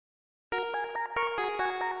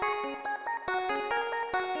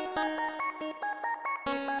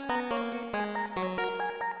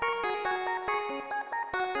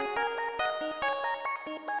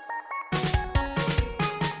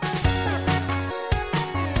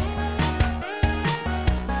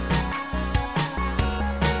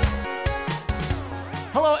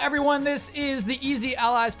everyone. This is the Easy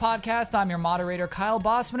Allies podcast. I'm your moderator, Kyle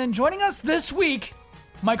Bossman, and joining us this week,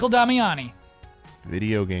 Michael Damiani.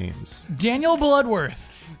 Video games. Daniel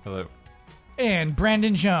Bloodworth. Hello. And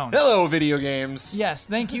Brandon Jones. Hello, video games. Yes,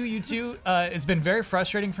 thank you, you two. It's been very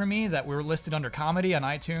frustrating for me that we were listed under comedy on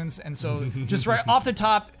iTunes, and so just right off the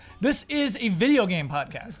top, this is a video game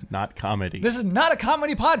podcast. Not comedy. This is not a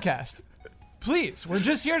comedy podcast. Please, we're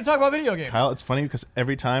just here to talk about video games. Kyle, it's funny because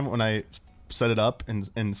every time when I set it up in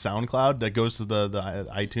SoundCloud that goes to the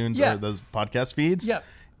iTunes or those podcast feeds,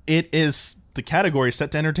 it is the category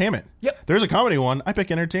set to entertainment. Yep. There's a comedy one, I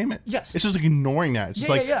pick entertainment. Yes. It's just like ignoring that. It's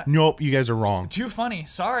just nope, you guys are wrong. Too funny.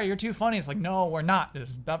 Sorry, you're too funny. It's like, no, we're not. This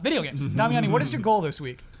is about video games. Damiani, what is your goal this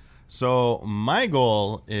week? So my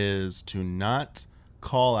goal is to not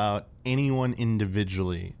call out anyone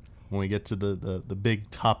individually when we get to the big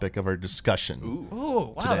topic of our discussion.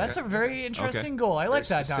 Ooh, wow, that's a very interesting goal. I like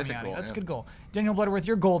that, Damiani. That's a good goal. Daniel Bloodworth,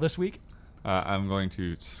 your goal this week? I'm going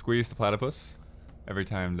to squeeze the platypus every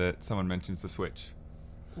time that someone mentions the Switch.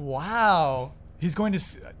 Wow. He's going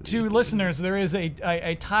to listeners, there is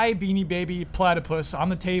a Thai Beanie Baby platypus on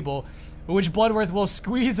the table, which Bloodworth will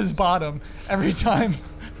squeeze his bottom every time.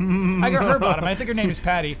 I got her bottom. I think her name is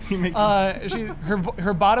Patty.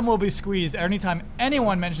 Her bottom will be squeezed anytime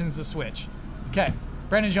anyone mentions the Switch. Okay,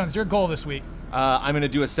 Brandon Jones, your goal this week? I'm going to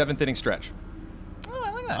do a 7th inning stretch. Oh,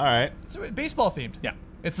 I like that. All right. It's baseball themed. Yeah.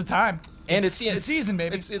 It's the time. And it's season,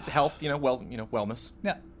 baby. It's health, wellness.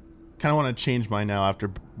 Yeah. Kind of want to change mine now after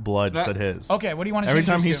Blood said his. Okay, what do you want to change Every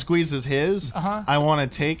time yours he to? squeezes his, I want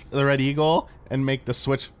to take the Red Eagle and make the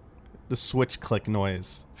switch click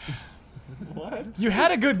noise. What? You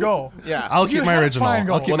had a good goal. Yeah. I'll keep my original.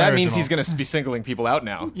 Well, that means he's going to be singling people out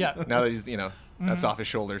now. Yeah. Now that he's, that's off his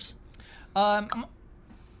shoulders. Was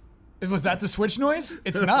that the Switch noise?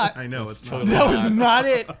 It's not. I know, it's not. That was not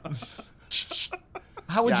it.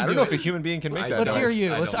 How would you do it? I don't know if a human being can make that Let's noise. hear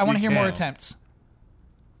you. I want to hear more attempts.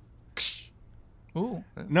 Ooh.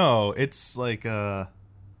 No, it's like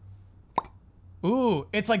Ooh,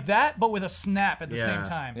 it's like that, but with a snap at the same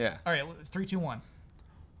time. Yeah. All right, 3, 2, 1.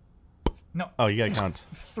 No. Oh, you gotta count.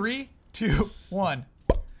 3, 2, 1.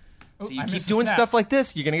 So you keep doing stuff like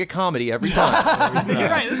this, you're gonna get comedy every time. You're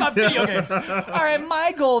right, this is about video games. All right,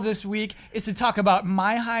 my goal this week is to talk about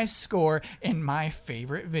my high score in my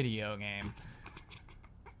favorite video game.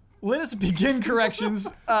 Let us begin corrections.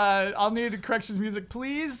 I'll need corrections music,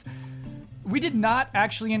 please. We did not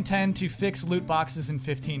actually intend to fix loot boxes in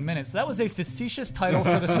 15 minutes. That was a facetious title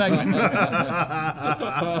for the segment.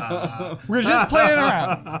 We're just playing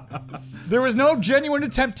around. There was no genuine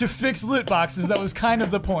attempt to fix loot boxes. That was kind of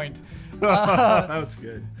the point. That's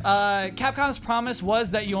good. Capcom's promise was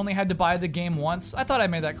that you only had to buy the game once. I thought I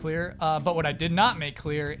made that clear. But what I did not make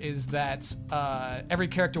clear is that every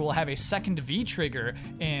character will have a second V-trigger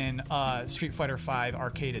in Street Fighter V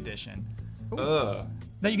Arcade Edition.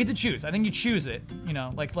 That you get to choose. I think you choose it.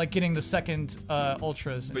 Like getting the second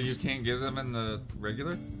Ultras. But you can't give them in the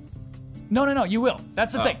regular? No, you will.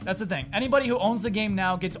 That's the thing. That's the thing. Anybody who owns the game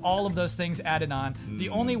now gets all of those things added on. The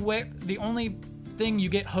only thing you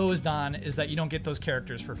get hosed on is that you don't get those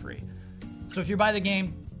characters for free. So if you buy the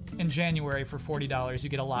game in January for $40, you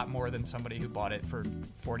get a lot more than somebody who bought it for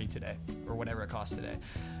 $40 today, or whatever it costs today.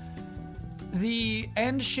 The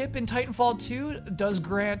end ship in Titanfall 2 does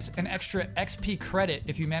grant an extra XP credit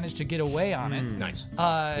if you manage to get away on it. Nice.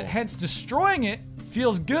 Cool. Hence, destroying it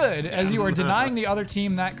feels good as you are denying the other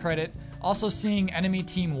team that credit. Also, seeing enemy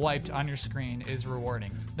team wiped on your screen is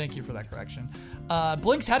rewarding. Thank you for that correction.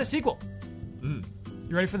 Blinks had a sequel. You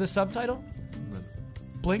ready for the subtitle?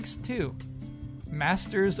 Blinks 2.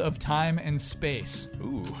 Masters of Time and Space.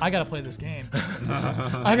 Ooh. I gotta play this game.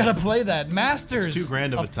 I gotta play that. Masters. It's too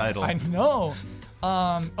grand of a title. I know.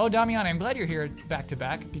 Damiani, I'm glad you're here back to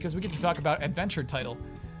back because we get to talk about adventure title.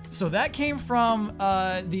 So that came from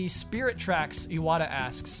the Spirit Tracks Iwata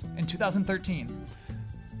asks in 2013.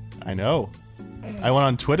 I know. I went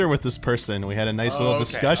on Twitter with this person. We had a nice little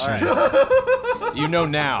discussion. You know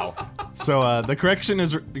now. So the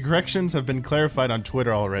corrections have been clarified on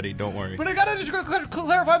Twitter already. Don't worry. But I gotta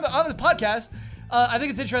clarify on this podcast. I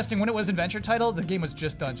think it's interesting. When it was adventure title, the game was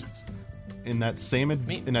just Dungeons. In that same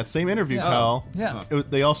interview, Kyle,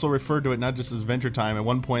 they also referred to it not just as Adventure Time. At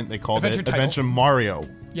one point, they called it Adventure Mario.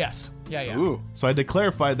 Yes. Yeah. Ooh. So I had to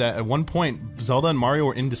clarify that at one point, Zelda and Mario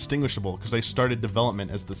were indistinguishable because they started development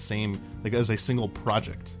as the same, as a single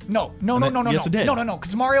project. No. Yes, it did. No,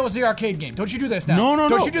 because Mario was the arcade game. Don't you do this now. No.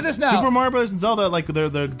 Don't you do this now. Super Mario Bros. And Zelda,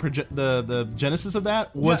 the genesis of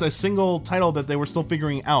that was a single title that they were still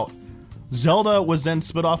figuring out. Zelda was then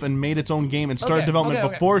split off and made its own game and started development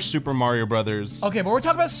before Super Mario Brothers. Okay, but we're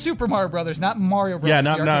talking about Super Mario Brothers, not Mario Brothers. Yeah,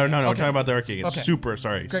 no. We're talking about the arcade game.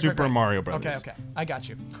 Super Mario Brothers. Okay, I got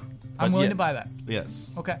you. I'm willing to buy that.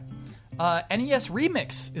 Yes. Okay. NES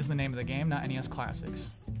Remix is the name of the game, not NES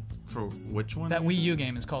Classics. For which one? That Wii U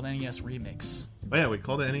game is called NES Remix. Oh yeah, we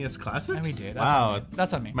called it NES Classics? And we did. Wow.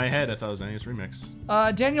 That's on me. My head, I thought it was NES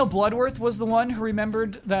Remix. Daniel Bloodworth was the one who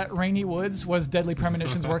remembered that Rainy Woods was Deadly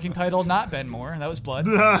Premonition's working title, not Ben Moore. That was Blood.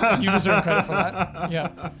 You deserve credit for that.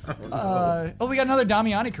 Yeah. We got another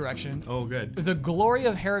Damiani correction. Oh, good. The Glory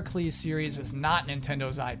of Heracles series is not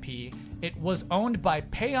Nintendo's IP. It was owned by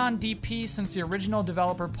Payon DP since the original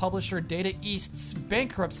developer publisher Data East's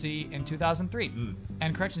bankruptcy in 2003.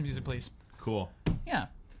 And corrections music, please. Cool. Yeah.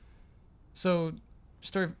 So,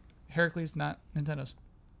 Story of Heracles, not Nintendo's.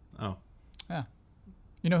 Oh. Yeah.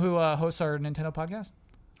 You know who hosts our Nintendo podcast?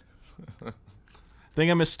 I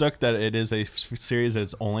think I mistook that it is a series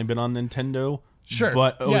that's only been on Nintendo. Sure.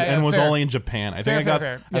 But was fair. only in Japan. I think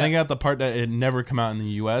I got the part that it never come out in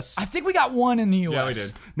the US. I think we got one in the US. Yeah,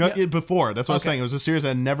 we did. No, before. That's what I was saying. It was a series that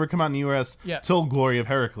had never come out in the US till Glory of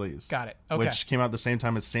Heracles. Got it. Okay. Which came out at the same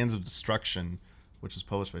time as Sands of Destruction, which was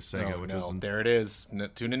published by Sega. There it is.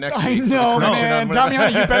 Tune in next week. I know, man.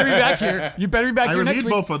 Damiani, you better be back here. You better be back here next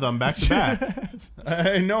week. I reviewed both of them back to back.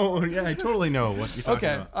 I know. Yeah, I totally know what you're talking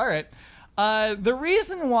about. All right. The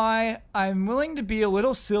reason why I'm willing to be a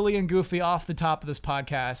little silly and goofy off the top of this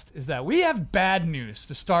podcast is that we have bad news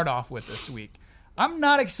to start off with this week. I'm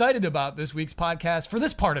not excited about this week's podcast for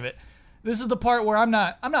this part of it. This is the part where I'm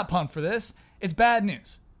not pumped for this. It's bad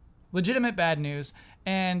news. Legitimate bad news.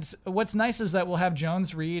 And what's nice is that we'll have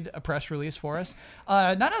Jones read a press release for us.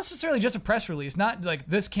 Not necessarily just a press release, not like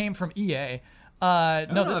this came from EA. I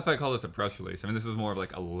don't know if I call this a press release. I mean, this is more of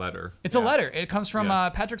like a letter. It's a letter. It comes from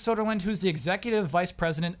Patrick Soderlund, who's the executive vice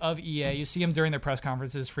president of EA. You see him during their press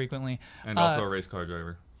conferences frequently. And also a race car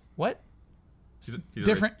driver. What? He's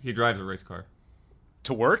different. He drives a race car.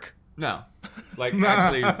 To work? No. Like,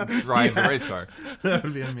 actually drives a race car. That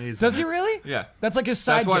would be amazing. Does he really? Yeah. That's like his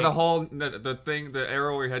side That's why gig. the whole, the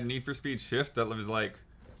arrow where he had Need for Speed Shift, that was like,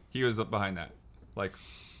 he was up behind that. Like,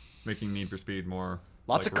 making Need for Speed more...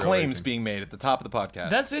 Lots of claims being made at the top of the podcast.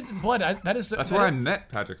 That's it, Blood. That's where I met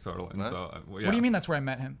Patrick Soderlund. What? So, What do you mean that's where I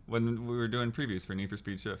met him? When we were doing previews for Need for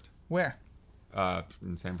Speed Shift. Where?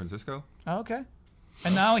 In San Francisco. Oh, okay.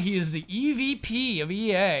 And now he is the EVP of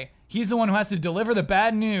EA. He's the one who has to deliver the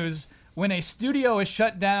bad news when a studio is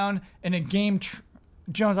shut down and a game...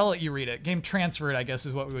 Jones, I'll let you read it. Game transferred, I guess,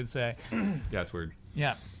 is what we would say. Yeah, it's weird.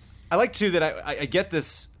 Yeah. I like too that I get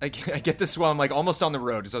this. I get this while I'm like almost on the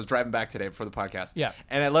road because I was driving back today before the podcast. Yeah.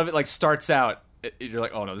 And I love it. Like starts out, you're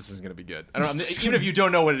like, oh no, this isn't gonna be good. I don't know, even if you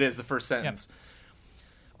don't know what it is, the first sentence. Yep.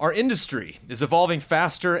 Our industry is evolving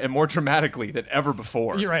faster and more dramatically than ever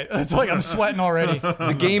before. You're right. It's like I'm sweating already.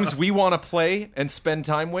 The games we want to play and spend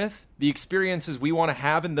time with, the experiences we want to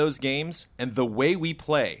have in those games, and the way we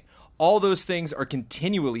play, all those things are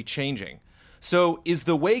continually changing. So is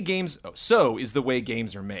the way games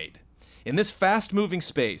are made. In this fast-moving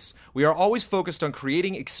space, we are always focused on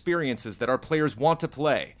creating experiences that our players want to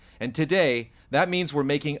play. And today, that means we're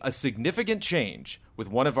making a significant change with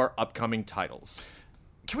one of our upcoming titles.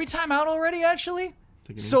 Can we time out already, actually?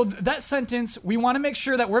 So that sentence, we want to make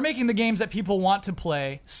sure that we're making the games that people want to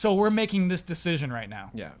play, so we're making this decision right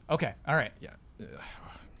now. Yeah. Okay, all right. Yeah.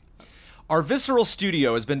 Our Visceral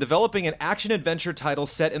studio has been developing an action-adventure title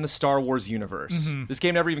set in the Star Wars universe. Mm-hmm. This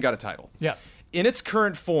game never even got a title. Yeah. In its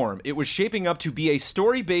current form, it was shaping up to be a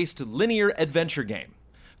story-based linear adventure game.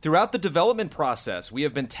 Throughout the development process, we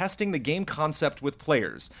have been testing the game concept with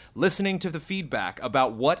players, listening to the feedback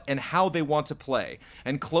about what and how they want to play,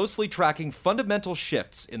 and closely tracking fundamental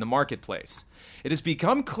shifts in the marketplace. It has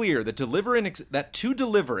become clear that to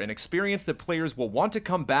deliver an experience that players will want to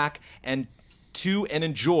come back and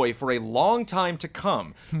enjoy for a long time to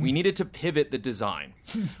come, we needed to pivot the design.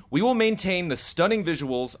 We will maintain the stunning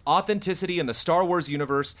visuals, authenticity in the Star Wars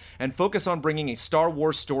universe, and focus on bringing a Star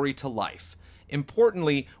Wars story to life.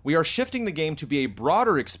 Importantly, we are shifting the game to be a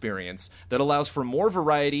broader experience that allows for more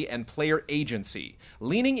variety and player agency,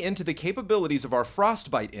 leaning into the capabilities of our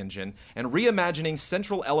Frostbite engine and reimagining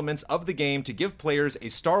central elements of the game to give players a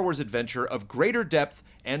Star Wars adventure of greater depth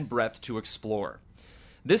and breadth to explore.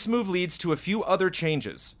 This move leads to a few other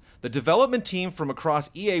changes. The development team from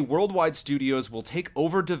across EA Worldwide Studios will take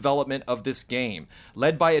over development of this game,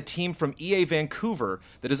 led by a team from EA Vancouver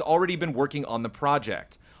that has already been working on the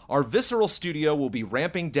project. Our Visceral studio will be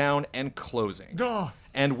ramping down and closing.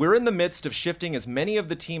 And we're in the midst of shifting as many of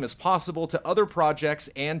the team as possible to other projects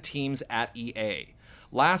and teams at EA.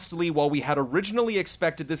 Lastly, while we had originally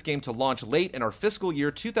expected this game to launch late in our fiscal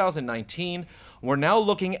year 2019, we're now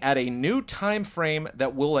looking at a new time frame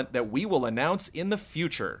that we will announce in the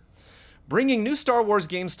future. Bringing new Star Wars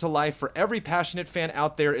games to life for every passionate fan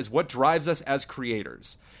out there is what drives us as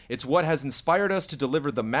creators. It's what has inspired us to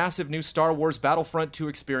deliver the massive new Star Wars Battlefront 2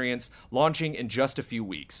 experience launching in just a few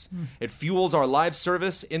weeks. It fuels our live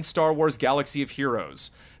service in Star Wars Galaxy of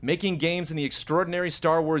Heroes. Making games in the extraordinary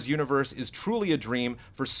Star Wars universe is truly a dream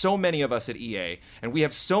for so many of us at EA, and we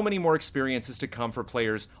have so many more experiences to come for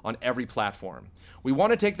players on every platform. We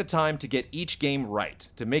want to take the time to get each game right,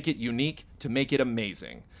 to make it unique, to make it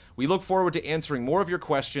amazing. We look forward to answering more of your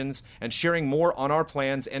questions and sharing more on our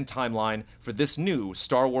plans and timeline for this new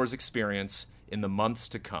Star Wars experience in the months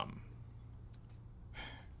to come.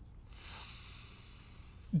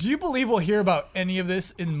 Do you believe we'll hear about any of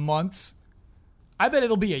this in months? I bet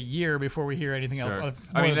it'll be a year before we hear anything else.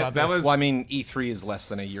 About this. Well, I mean, E3 is less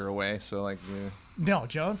than a year away, so like... Yeah. No,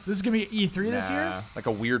 Jones, this is gonna be E3 this year. Like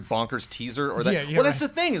a weird bonkers teaser, or that. Yeah, well, that's the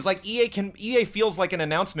thing is like EA feels like an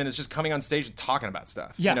announcement is just coming on stage and talking about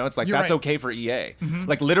stuff. Yeah, you know, it's like you're that's right. okay for EA.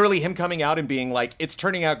 Like literally him coming out and being like, "It's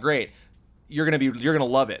turning out great. You're gonna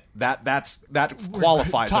love it." That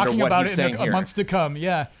qualifies Talking under what about he's it saying in the here. months to come.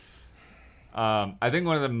 Yeah. I think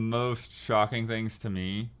one of the most shocking things to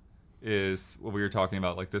me is what we were talking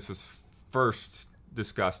about. Like this was first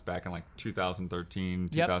discussed back in like 2013,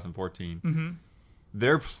 2014.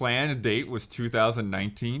 Their planned date was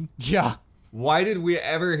 2019. Yeah. Why did we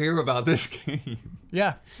ever hear about this game?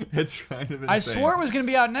 Yeah. It's kind of insane. I swore it was going to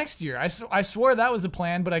be out next year. I swore that was the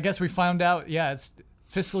plan, but I guess we found out, it's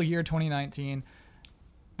fiscal year 2019.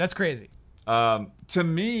 That's crazy. To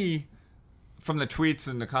me, from the tweets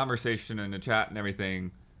and the conversation and the chat and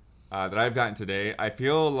everything that I've gotten today, I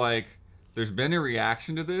feel like there's been a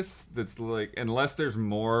reaction to this that's like, unless there's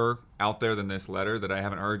more out there than this letter that I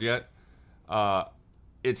haven't heard yet,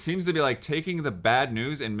 it seems to be like taking the bad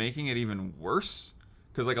news and making it even worse.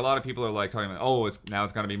 Because like a lot of people are like talking about, oh, now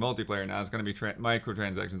it's going to be multiplayer, now it's going to be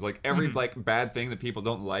microtransactions. Like every like bad thing that people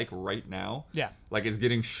don't like right now, like is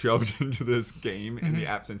getting shoved into this game in the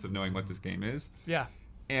absence of knowing what this game is. Yeah.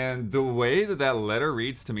 And the way that letter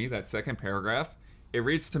reads to me, that second paragraph, it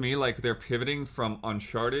reads to me like they're pivoting from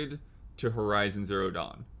Uncharted to Horizon Zero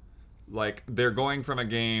Dawn. Like they're going from a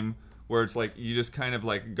game where it's like you just kind of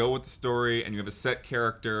like go with the story and you have a set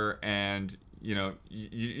character and you know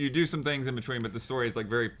you do some things in between, but the story is like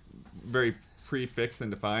very, very prefixed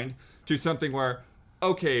and defined, to something where,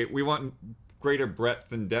 okay, we want greater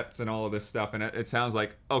breadth and depth and all of this stuff, and it sounds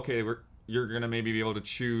like, okay, you're gonna maybe be able to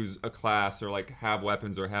choose a class or like have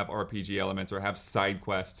weapons or have RPG elements or have side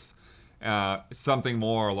quests, something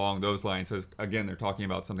more along those lines. So again, they're talking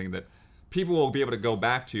about something that people will be able to go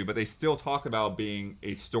back to, but they still talk about being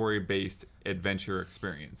a story-based adventure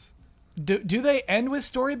experience. Do they end with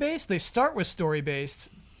story-based? They start with story-based,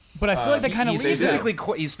 but I feel like they kind of leave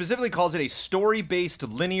it. He specifically calls it a story-based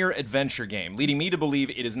linear adventure game, leading me to believe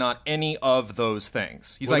it is not any of those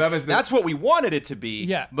things. He's that's what we wanted it to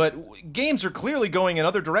be, but games are clearly going in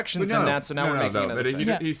other directions than that, so now we're making another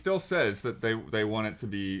thing. He still says that they want it to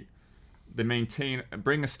be,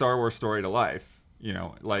 bring a Star Wars story to life, you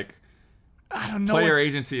know, like... I don't know. Player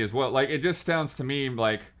agency as well. Like it just sounds to me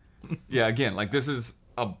like, again, like this is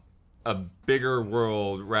a bigger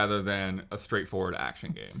world rather than a straightforward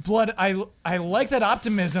action game. Blood, I like that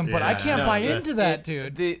optimism, but I can't buy into that,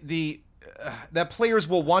 dude. That players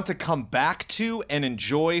will want to come back to and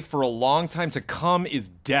enjoy for a long time to come is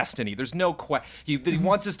Destiny. There's no question. He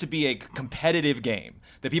wants this to be a competitive game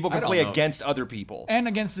that people can play against other people and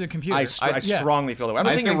against the computer. I strongly feel that way. I'm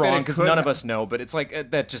not saying you're wrong because none of us know, but it's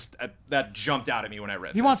like that jumped out at me when I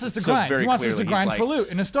read. He wants us to grind. He wants us to grind for loot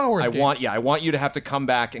in a Star Wars game. I want you to have to come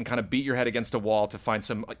back and kind of beat your head against a wall to find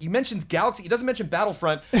some. He mentions Galaxy. He doesn't mention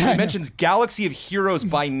Battlefront. He mentions Galaxy of Heroes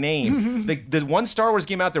by name. The one Star Wars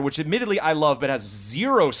game out there, which admittedly I love, but has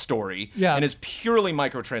zero story and is purely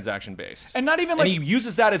microtransaction based. And not even and he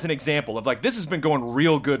uses that as an example of like, this has been going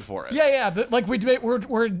real good for us. Like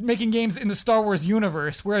we're making games in the Star Wars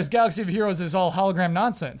universe, whereas Galaxy of Heroes is all hologram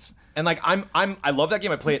nonsense. And like I love that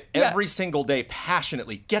game. I play it every single day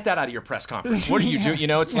passionately. Get that out of your press conference. What do you do? You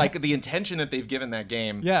know, it's like the intention that they've given that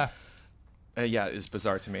game. Is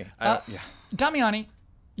bizarre to me. Damiani,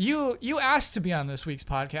 you asked to be on this week's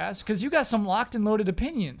podcast because you got some locked and loaded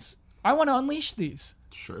opinions. I want to unleash these.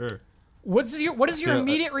 Sure. What is your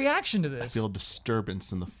immediate reaction to this? I feel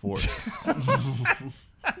disturbance in the force. I'm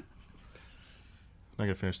not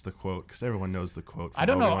gonna finish the quote because everyone knows the quote. I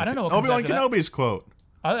don't know. Obi-Wan Kenobi's quote.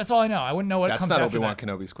 That's all I know. I wouldn't know what comes after Obi-Wan that.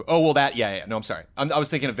 Kenobi's cool. Oh, well, that, yeah. No, I'm sorry. I was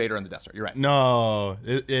thinking of Vader and the Death Star. You're right. No,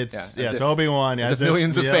 it's Obi-Wan. As if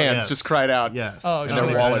millions of fans just cried out. Yes. Oh, And sure.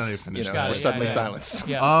 their wallets, Got were it. suddenly Yeah. silenced.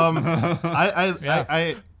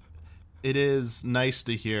 Yeah. It is nice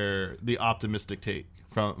to hear the optimistic take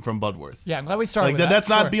from Bloodworth. Yeah, I'm glad we started Like with that. that's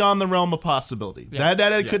Sure. not beyond the realm of possibility. Yeah.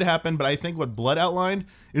 That it could happen, but I think what Blood outlined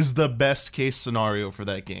is the best case scenario for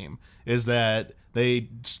that game. Is that they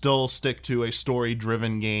still stick to a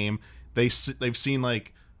story-driven game. They've seen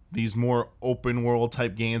like these more open world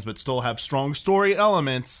type games, but still have strong story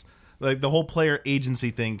elements. Like the whole player agency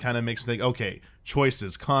thing kind of makes me think, okay,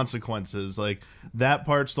 choices, consequences, like that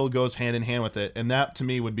part still goes hand in hand with it, and that to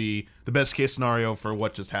me would be the best case scenario for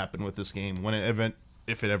what just happened with this game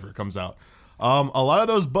if it ever comes out. A lot of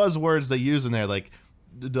those buzzwords they use in there, like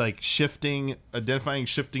identifying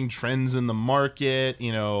shifting trends in the market,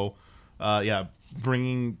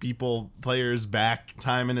 bringing players back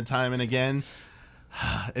time and time and again,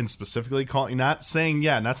 and specifically not saying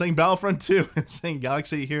Battlefront 2, saying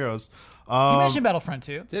Galaxy Heroes. He mentioned Battlefront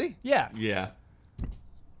 2. Did he? Yeah. Yeah.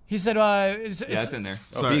 He said, It's in there.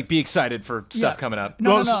 Sorry. Be excited for stuff coming up.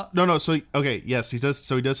 No. So okay, yes, he does.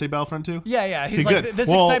 So he does say Battlefront 2. Yeah. He's Okay, like, good.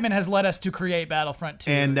 this excitement has led us to create Battlefront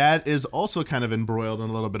 2. And that is also kind of embroiled in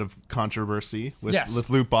a little bit of controversy with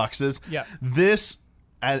loot boxes. Yeah.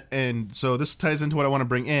 And so this ties into what I want to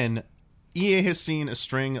bring in. EA has seen a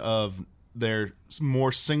string of their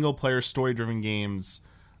more single-player story-driven games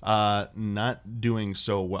not doing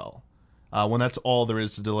so well when that's all there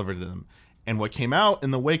is to deliver to them. And what came out in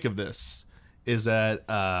the wake of this is that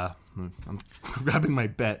I'm grabbing my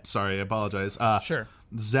bet. Sorry, I apologize. Sure.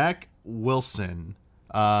 Zach Wilson,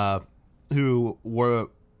 who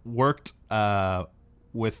worked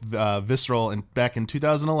with Visceral back in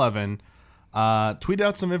 2011, tweeted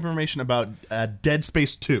out some information about Dead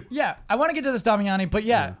Space 2. Yeah, I want to get to this, Damiani, but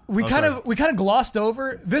we kind of glossed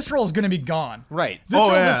over. Visceral is going to be gone. Right. Visceral,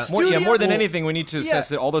 Oh, yeah. the studio, More than anything, we need to assess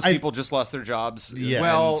that all those I- people just lost their jobs. Yeah.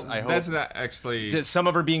 Well, and I hope that's not actually. that some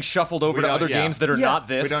of are being shuffled over We to don't- other yeah. games that are Yeah. not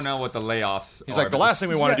this. We don't know what the layoffs. He's are, like, the but last thing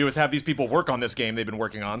we want to Yeah. do is have these people work on this game they've been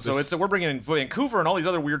working on. So we're bringing in Vancouver and all these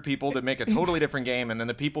other weird people to make a totally different game, and then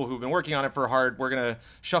the people who've been working on it we're gonna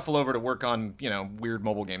shuffle over to work on weird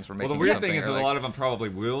mobile games we're making. Well, the weird something, thing is or that like- a lot of them probably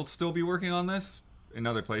will still be working on this in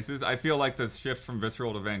other places. I feel like the shift from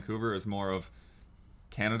Visceral to Vancouver is more of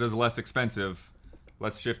Canada's less expensive.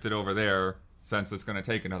 Let's shift it over there since it's going to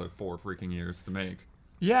take another 4 freaking years to make.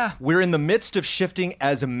 Yeah. We're in the midst of shifting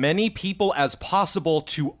as many people as possible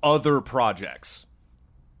to other projects.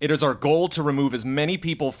 It is our goal to remove as many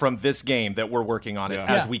people from this game that we're working on it Yeah.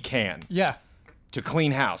 as Yeah. we can. Yeah. To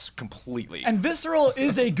clean house completely. And Visceral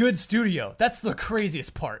is a good studio. That's the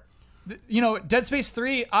craziest part. Dead Space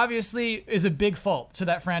 3 obviously is a big fault to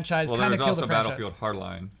that franchise. Well, Kind there's of killed also the franchise. Battlefield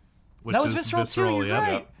Hardline. Which That was is Visceral too. You're yeah.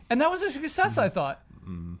 right. And that was a success, I thought.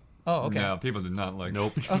 Oh, okay. No, people did not like.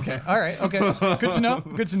 Nope. Okay. All right. Okay. Good to know.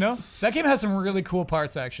 Good to know. That game has some really cool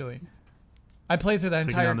parts, actually. I played through that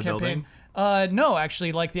Taking entire down the campaign. No,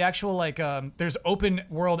 actually, like the actual there's open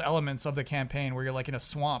world elements of the campaign where you're like in a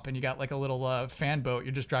swamp and you got like a little fan boat.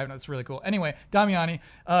 You're just driving. It's really cool. Anyway, Damiani,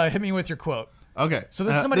 hit me with your quote. Okay. So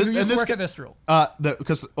this is somebody who used to work at Visceral.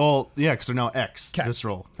 Because they're now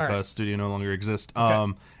ex-Visceral. All right. The studio no longer exists.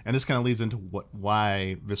 Okay. And this kind of leads into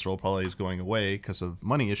why Visceral probably is going away because of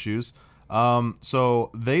money issues.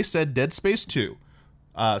 So they said Dead Space 2.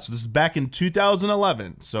 So this is back in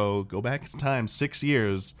 2011. So go back in time, 6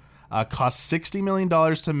 years. Cost $60 million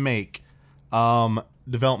to make,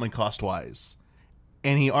 development cost-wise.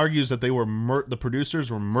 And he argues that the producers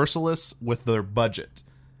were merciless with their budget,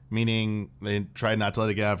 meaning they tried not to let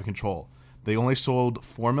it get out of control. They only sold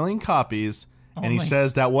 4 million copies, and he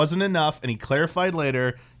says that wasn't enough, and he clarified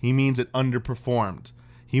later he means it underperformed.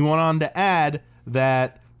 He went on to add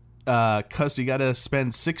that because you got to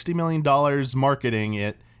spend $60 million marketing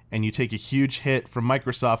it, and you take a huge hit from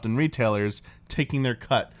Microsoft and retailers taking their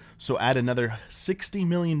cut. So add another $60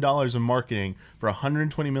 million of marketing for a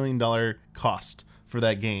 $120 million cost for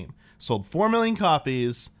that game. Sold 4 million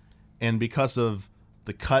copies, and because of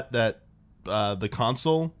the cut that the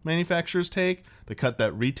console manufacturers take, the cut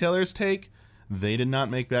that retailers take, they did not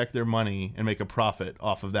make back their money and make a profit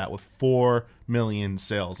off of that with 4 million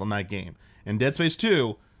sales on that game. And Dead Space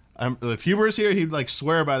 2 If Huber's here, he'd like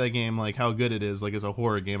swear by the game, like how good it is, like as a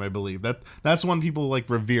horror game. I believe that's one people like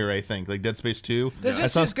revere. I think like Dead Space 2. Dead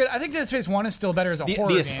Space 2 is good. I think Dead Space 1 is still better as a horror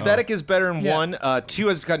game. The aesthetic is better in Yeah. 1. 2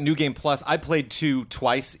 has got New Game Plus. I played 2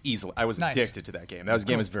 twice easily. I was addicted to that game. That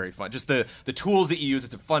game is very fun. Just the tools that you use.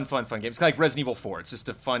 It's a fun game. It's kind of like Resident Evil 4. It's just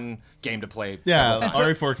a fun game to play. Yeah, so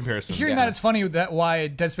RE4 comparison. Hearing that, it's funny that why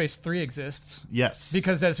Dead Space 3 exists. Yes,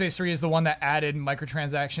 Because Dead Space 3 is the one that added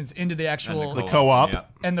microtransactions into the actual the co-op. Yeah.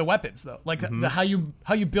 and the weapons though. Like the how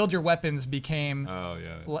you build your weapons became Oh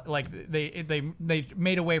yeah. like they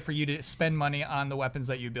made a way for you to spend money on the weapons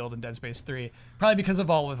that you build in Dead Space 3. Probably because of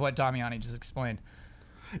all of what Damiani just explained.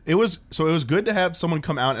 It was good to have someone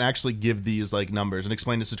come out and actually give these like numbers and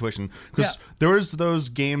explain the situation, because there was those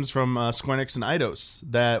games from Square Enix and Eidos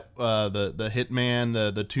that the Hitman,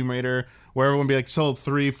 the Tomb Raider, where everyone would be like sold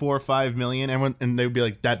 3, 4, 5 million, and they would be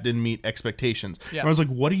like that didn't meet expectations. Yeah. And I was like,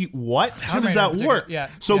 what? How does that work? Yeah.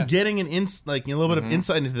 So getting a little bit of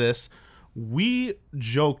insight into this. We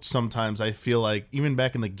joked sometimes, I feel like, even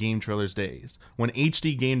back in the game trailers days when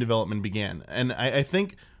HD game development began, and I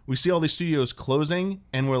think we see all these studios closing,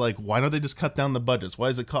 and we're like, why don't they just cut down the budgets? Why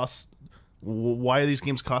are these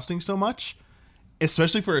games costing so much?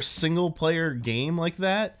 Especially for a single player game like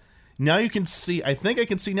that. Now you can see, I think I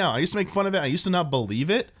can see now. I used to make fun of it. I used to not believe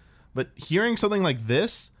it. But hearing something like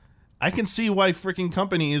this, I can see why freaking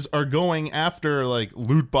companies are going after like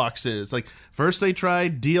loot boxes. Like first they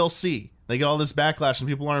tried DLC. They get all this backlash and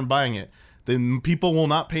people aren't buying it. Then people will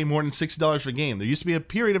not pay more than $60 for a game. There used to be a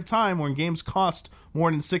period of time when games cost more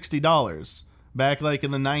than $60 back like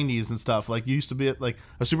in the 90s and stuff. Like you used to be like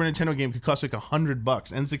a Super Nintendo game could cost like $100.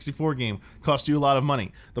 N64 game cost you a lot of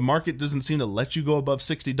money. The market doesn't seem to let you go above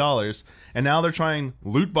 $60, and now they're trying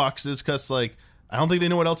loot boxes because like I don't think they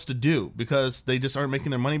know what else to do because they just aren't making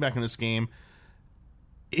their money back in this game.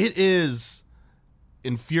 It is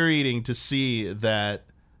infuriating to see that.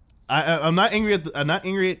 I'm not angry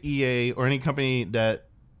at EA or any company that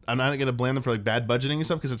I'm not going to blame them for like bad budgeting and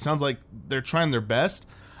stuff, because it sounds like they're trying their best.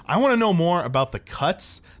 I want to know more about the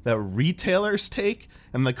cuts that retailers take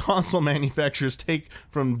and the console manufacturers take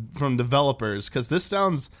from developers, because this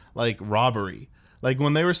sounds like robbery. Like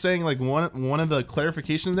when they were saying like one of the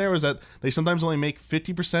clarifications there was that they sometimes only make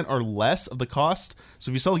 50% or less of the cost. So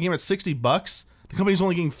if you sell a game at $60, the company's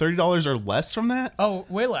only getting $30 or less from that? Oh,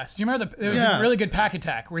 way less. Do you remember there was a really good Pack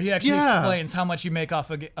Attack where he actually explains how much you make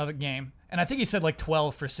off of a game. And I think he said like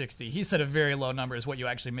 12 for 60. He said a very low number is what you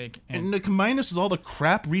actually make. And to combine this with all the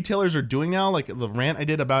crap retailers are doing now, like the rant I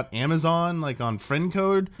did about Amazon, like on friend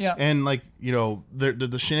code, and like, you know,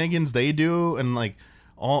 the shenanigans they do, and like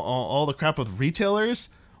all the crap with retailers.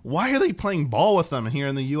 Why are they playing ball with them here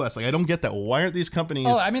in the U.S.? Like, I don't get that. Why aren't these companies...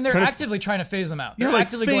 Oh, I mean, they're actively trying to phase them out. They're like,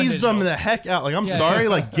 actively phase them the heck out. Like, I'm sorry.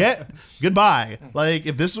 Like, goodbye. Like,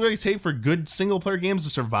 if this is what it takes for good single-player games to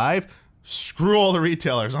survive, screw all the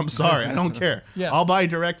retailers. I'm sorry. I don't care. I'll buy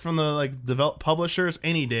direct from the, like, publishers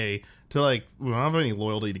any day to, like... I don't have any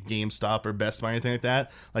loyalty to GameStop or Best Buy or anything like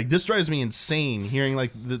that. Like, this drives me insane hearing,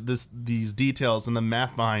 like, these details and the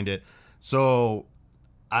math behind it. So...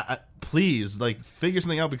 I please, like, figure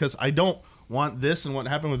something out, because I don't want this and what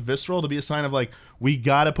happened with Visceral to be a sign of, like, we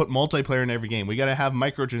gotta put multiplayer in every game. We gotta have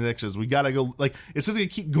microtransactions. We gotta go, like, it's just gonna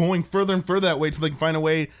keep going further and further that way until they can find a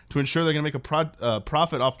way to ensure they're gonna make a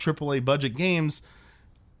profit off AAA budget games.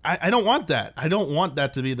 I don't want that. I don't want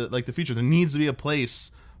that to be the future. There needs to be a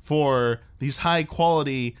place for these high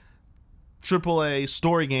quality AAA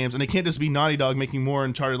story games, and it can't just be Naughty Dog making more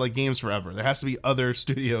Uncharted-like games forever. There has to be other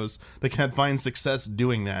studios that can find success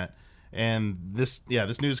doing that. And this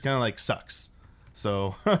news kind of like sucks.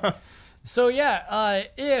 So,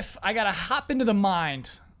 if I gotta hop into the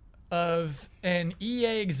mind of an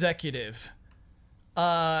EA executive,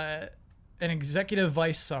 an executive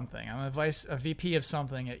vice something. I'm a VP of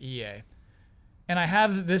something at EA, and I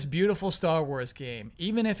have this beautiful Star Wars game.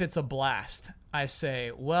 Even if it's a blast, I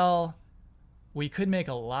say, well, we could make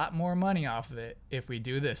a lot more money off of it if we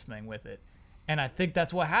do this thing with it. And I think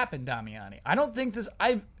that's what happened, Damiani. I don't think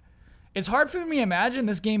it's hard for me to imagine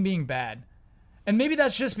this game being bad. And maybe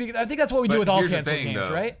that's just because I think that's what we do with all canceled games,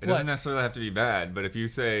 right? It doesn't necessarily have to be bad, but if you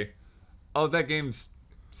say, oh, that game's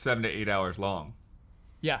 7 to 8 hours long.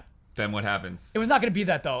 Yeah. Then what happens? It was not going to be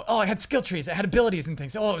that, though. Oh, I had skill trees. I had abilities and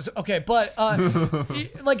things. Oh, it was okay. But,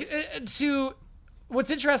 what's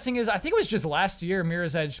interesting is I think it was just last year,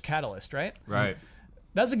 Mirror's Edge Catalyst, right? Right.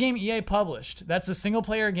 That's a game EA published. That's a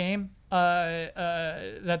single-player game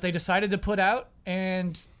that they decided to put out,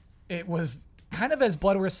 and it was kind of, as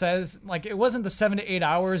Bloodworth says, like, it wasn't the 7 to 8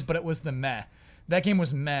 hours, but it was the meh. That game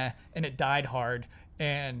was meh, and it died hard,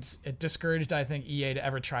 and it discouraged, I think, EA to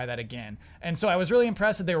ever try that again. And so I was really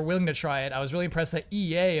impressed that they were willing to try it. I was really impressed that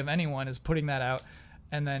EA, if anyone, is putting that out.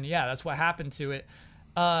 And then, yeah, that's what happened to it.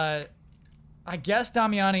 I guess,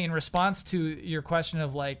 Damiani, in response to your question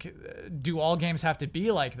of, like, do all games have to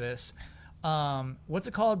be like this? What's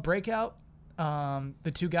it called? Breakout?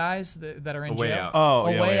 The two guys that are in jail? Out. Oh,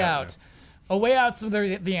 A yeah, Way yeah, Out. A Way Out's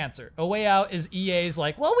the answer. A Way Out is EA's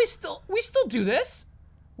like, well, we still do this.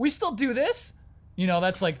 We still do this. You know,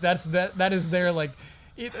 that is their, like,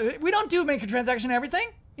 we don't do microtransaction and everything.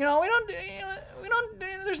 You know, we don't.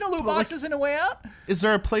 There's no loot boxes in A Way Out. Is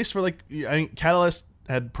there a place for, like, I mean, Catalyst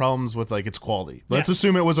had problems with, like, its quality. Let's Yes.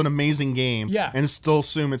 assume it was an amazing game, Yeah. and still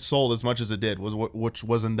assume it sold as much as it did, which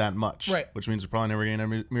wasn't that much, Right. Which means we're probably never getting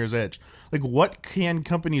a Mirror's Edge. Like, what can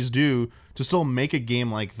companies do to still make a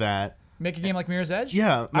game like that? Make a game like Mirror's Edge?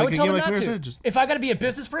 Yeah, I would make a tell game them like not Mirror's to. Edge. If I got to be a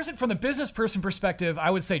business person, from the business person perspective,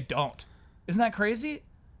 I would say don't. Isn't that crazy?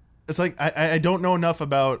 It's like I don't know enough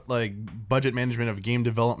about, like, budget management of game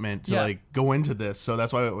development to like go into this, so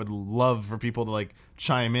that's why I would love for people to, like,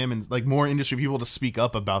 chime in and, like, more industry people to speak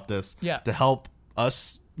up about this, to help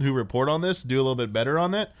us who report on this do a little bit better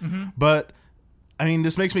on it. But I mean,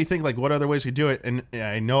 this makes me think, like, what other ways we do it, and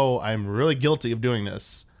I know I'm really guilty of doing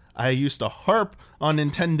this. I used to harp on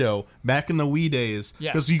Nintendo back in the Wii days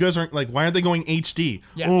because you guys aren't, like, why aren't they going HD?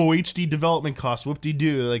 Oh, HD development costs,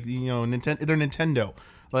 whoop-de-doo, like, you know, they're Nintendo.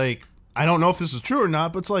 Like, I don't know if this is true or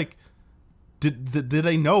not, but it's like, did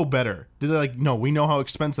they know better? Did they, like, no, we know how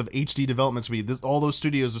expensive HD developments be. All those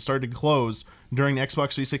studios have started to close during the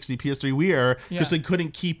Xbox 360, PS3 Wii era because they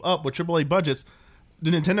couldn't keep up with AAA budgets.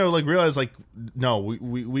 Did Nintendo, like, realize, like, no,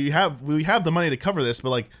 we have the money to cover this,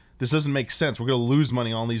 but, like, this doesn't make sense. We're gonna lose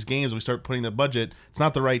money on these games. We start putting the budget. It's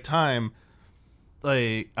not the right time.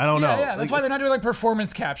 Like, I don't know. Yeah, that's why they're not doing, like,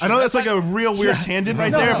 performance capture. I know that's like a real weird tangent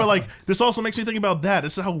right there, but, like, this also makes me think about that.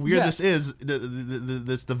 This is how weird this is,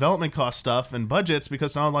 this development cost stuff and budgets,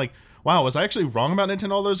 because I'm like, wow, was I actually wrong about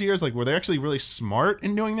Nintendo all those years? Like, were they actually really smart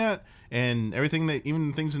in doing that? And everything that,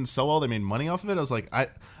 even things didn't sell well, they made money off of it. I was like, I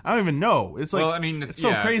don't even know. It's like, well, I mean, it's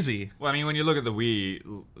so crazy. Well, I mean, when you look at the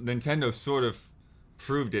Wii, Nintendo sort of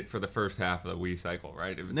proved it for the first half of the Wii cycle,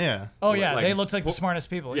 right? It was, Oh, yeah, like, they looked like the smartest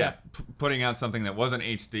people. Yeah. Putting out something that wasn't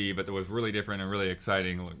HD, but that was really different and really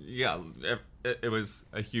exciting. Yeah, it was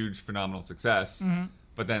a huge, phenomenal success.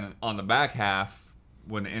 But then on the back half,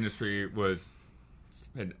 when the industry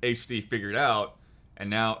had HD figured out, and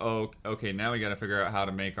now, now we got to figure out how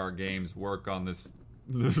to make our games work on this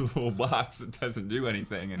little box that doesn't do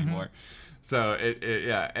anything anymore. So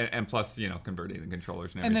and plus, you know, converting the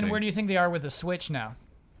controllers and everything. And then where do you think they are with the Switch now?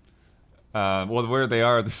 Well, where they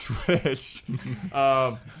are, the Switch.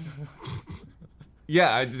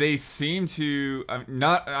 They seem to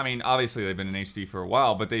obviously they've been in HD for a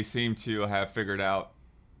while, but they seem to have figured out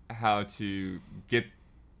how to get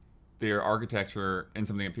their architecture in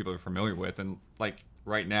something that people are familiar with. And, like,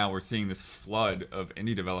 right now we're seeing this flood of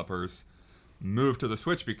indie developers move to the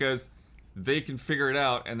Switch because they can figure it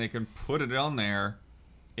out and they can put it on there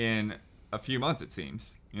in a few months, it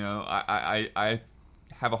seems. You know, I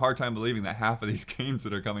have a hard time believing that half of these games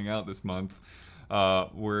that are coming out this month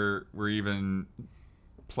were even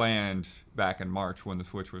planned back in March when the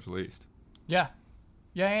Switch was released. Yeah.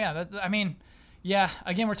 Again,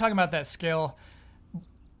 we're talking about that scale.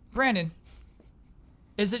 Brandon,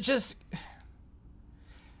 is it just...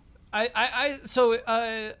 EA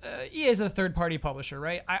is a third-party publisher,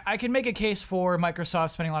 right? I can make a case for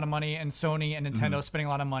Microsoft spending a lot of money and Sony and Nintendo spending a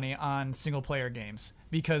lot of money on single-player games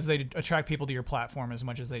because they attract people to your platform as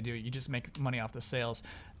much as they do. You just make money off the sales.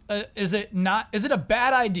 Is it a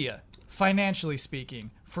bad idea, financially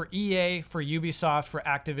speaking, for EA, for Ubisoft, for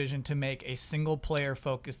Activision to make a single-player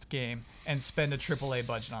focused game and spend a AAA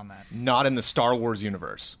budget on that? Not in the Star Wars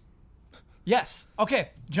universe. Yes. Okay,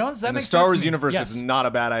 Jones, that makes sense. In the Star Wars to me. universe, Yes. it's not a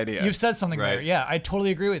bad idea. You've said something Right. there. Yeah, I totally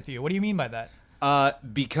agree with you. What do you mean by that?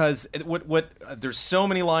 Because there's so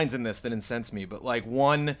many lines in this that incense me, but, like,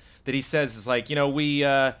 one that he says is like, you know,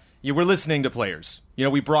 we're listening to players. You know,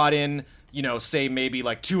 we brought in, you know, say maybe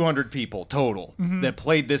like 200 people total that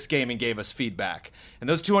played this game and gave us feedback. And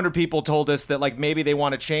those 200 people told us that, like, maybe they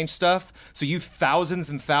want to change stuff. So you thousands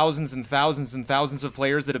and thousands and thousands and thousands of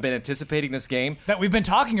players that have been anticipating this game. That we've been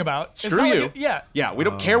talking about. Screw you. Yeah, we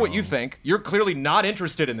don't care what you think. You're clearly not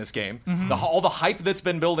interested in this game. All the hype that's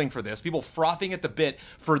been building for this, people frothing at the bit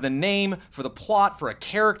for the name, for the plot, for a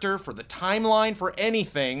character, for the timeline, for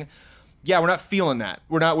anything. Yeah, we're not feeling that.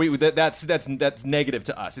 We're not. That's negative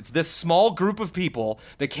to us. It's this small group of people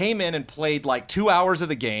that came in and played like 2 hours of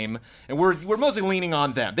the game, and we're mostly leaning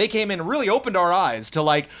on them. They came in and really opened our eyes to,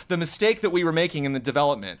 like, the mistake that we were making in the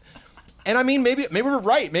development. And I mean, maybe we're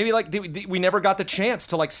right. Maybe like we never got the chance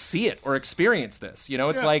to like see it or experience this. You know,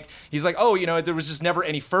 it's like he's like, oh, you know, there was just never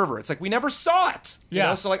any fervor. It's like we never saw it. You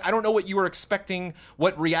know, so like I don't know what you were expecting,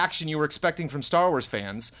 what reaction you were expecting from Star Wars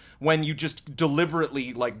fans when you just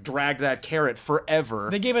deliberately like dragged that carrot forever.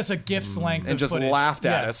 They gave us a GIF's length and of just footage. laughed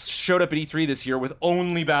at us. Showed up at E3 this year with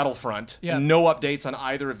only Battlefront, and no updates on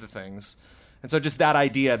either of the things. And so just that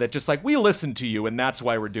idea that just like we listened to you and that's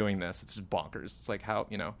why we're doing this. It's just bonkers. It's like how,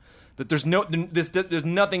 you know, that there's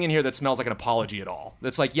nothing in here that smells like an apology at all.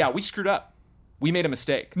 That's like, yeah, we screwed up. We made a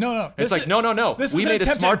mistake. No. It's like, no. We made a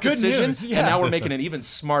smart decision, and now we're making an even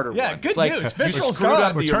smarter one. Good it's like, news. You Visceral's screwed gone.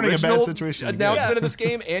 up We're the turning a bad original situation. announcement of this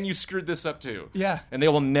game, and you screwed this up too. Yeah. And they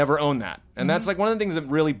will never own that. And that's like one of the things that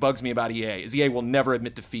really bugs me about EA is EA will never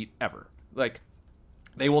admit defeat ever. Like,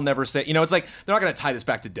 they will never say, you know, it's like, they're not going to tie this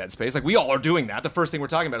back to Dead Space. Like, we all are doing that. The first thing we're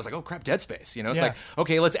talking about is like, oh, crap, Dead Space. You know, it's like,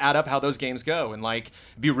 okay, let's add up how those games go and, like,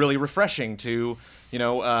 be really refreshing to, you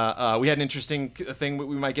know, we had an interesting thing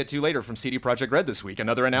we might get to later from CD Projekt Red this week.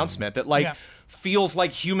 Another announcement that, like, feels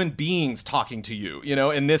like human beings talking to you, you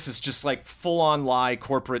know, and this is just, like, full-on lie,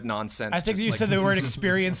 corporate nonsense. I think just, you like, said the word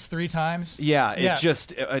experience 3 times. Yeah, it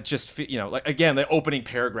just, you know, like, again, the opening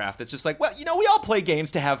paragraph that's just like, well, you know, we all play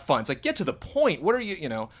games to have fun. It's like, get to the point. What are you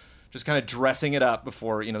know, just kind of dressing it up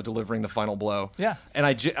before, you know, delivering the final blow. Yeah. And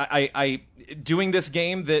I doing this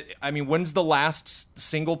game that, I mean, when's the last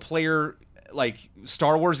single player, like,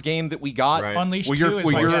 Star Wars game that we got? Right. Unleashed where 2 you're, is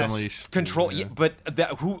where my you're guess. Unleashed, control, but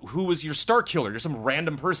that who was your star killer? You're some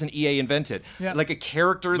random person EA invented. Yeah. Like a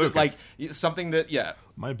character Lucas. that, like, something that,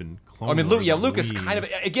 Might have been Clone I mean, Wars on Lucas Wii. kind of,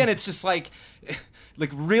 again, it's just like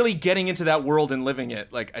really getting into that world and living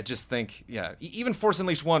it. Like, I just think, even Force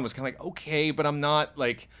Unleashed 1 was kind of like, okay, but I'm not,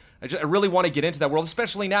 like, I really want to get into that world,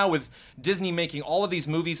 especially now with Disney making all of these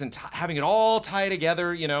movies and having it all tie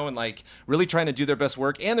together, you know, and, like, really trying to do their best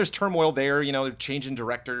work. And there's turmoil there, you know, they're changing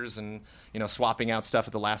directors and, you know, swapping out stuff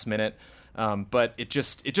at the last minute. But it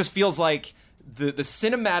just feels like the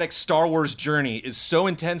cinematic Star Wars journey is so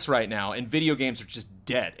intense right now, and video games are just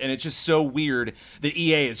dead. And it's just so weird that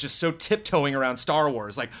EA is just so tiptoeing around Star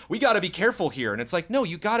Wars. Like, we got to be careful here. And it's like, no,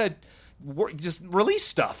 you got to just release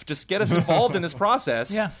stuff. Just get us involved in this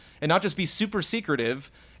process, and not just be super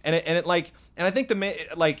secretive. And I think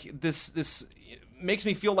this makes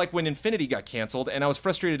me feel like when Infinity got canceled, and I was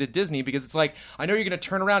frustrated at Disney because it's like, I know you're going to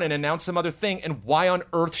turn around and announce some other thing, and why on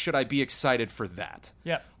earth should I be excited for that?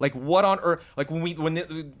 Yeah. Like, what on earth? Like, when at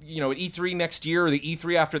E3 next year or the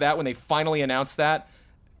E3 after that, when they finally announce that,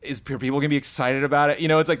 is people gonna be excited about it? You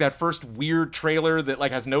know, it's like that first weird trailer that,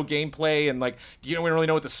 like, has no gameplay and, like, you don't really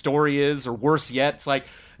know what the story is, or worse yet, it's like,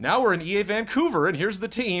 now we're in EA Vancouver and here's the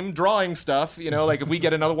team drawing stuff. You know, like, if we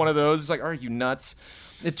get another one of those, it's like, are you nuts?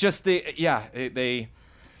 It just Jones,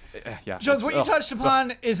 what you touched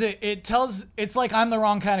upon is it's like I'm the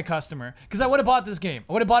wrong kind of customer, because I would have bought this game.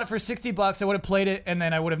 I would have bought it for $60. I would have played it, and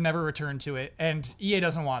then I would have never returned to it. And EA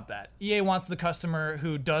doesn't want that. EA wants the customer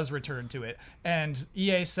who does return to it. And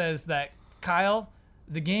EA says that, Kyle,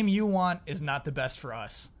 the game you want is not the best for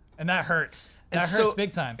us, and that hurts. That hurts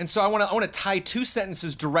big time. And so I want to tie 2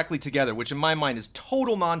 sentences directly together, which in my mind is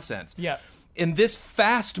total nonsense. Yeah. In this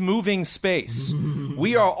fast-moving space,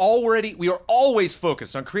 we are always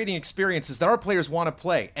focused on creating experiences that our players want to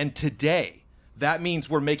play. And today, that means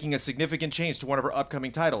we're making a significant change to one of our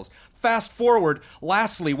upcoming titles. Fast forward,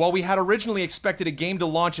 lastly, while we had originally expected a game to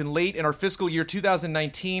launch in our fiscal year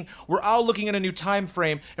 2019, we're all looking at a new time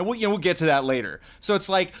frame, and we'll get to that later. So it's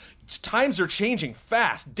like, times are changing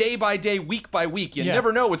fast, day by day, week by week. You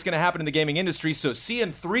never know what's going to happen in the gaming industry, so see you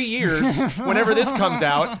in 3 years whenever this comes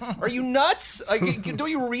out. Are you nuts? Like, don't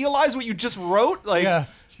you realize what you just wrote? Like,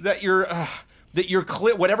 that your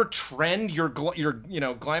whatever trend you're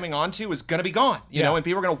climbing onto is going to be gone, you know, and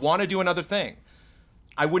people are going to want to do another thing.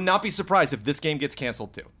 I would not be surprised if this game gets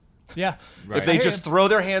canceled too. Yeah. Right. If they just throw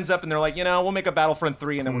their hands up and they're like, you know, we'll make a Battlefront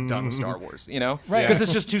 3 and then we're done with Star Wars, you know? Right. Because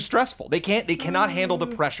it's just too stressful. They cannot handle the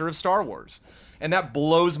pressure of Star Wars. And that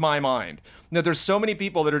blows my mind. Now, there's so many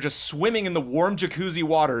people that are just swimming in the warm jacuzzi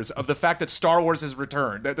waters of the fact that Star Wars has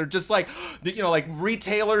returned. They're just like, you know, like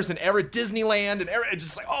retailers and Disneyland and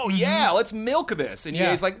just like, oh yeah, let's milk this. And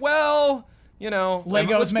EA's like, well, you know,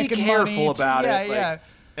 Lego's let's be making careful money about it. Yeah.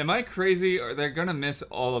 Am I crazy, or they're gonna miss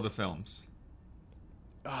all of the films?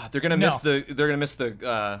 They're gonna miss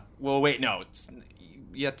the. Well, wait, no.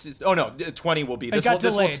 Oh no, 20 will be.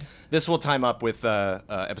 This will time up with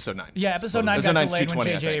episode 9. Yeah, episode 9 got delayed when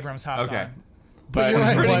J.J. Abrams hopped on. but you're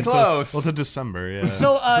right, pretty Blood. close. Well, to December, yeah.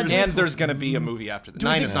 So, And there's going to be a movie after that.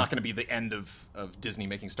 9 think is so? not going to be the end of Disney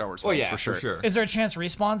making Star Wars films, well, yeah, for sure. is there a chance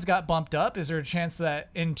Respawn's got bumped up? Is there a chance that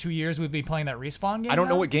in 2 years we'd be playing that Respawn game? I don't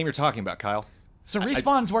know now? what game you're talking about, Kyle. So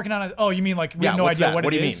Respawn's working on it. Oh, you mean like we have no what's idea that? what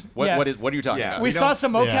do it you is? mean? Yeah. What are you talking Yeah. about? We saw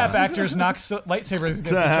some mocap Yeah. actors knock lightsabers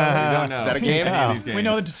against each other. We don't know. Is that a game? Any of these games. We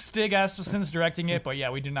know that Stig Asmussen's directing it, but yeah,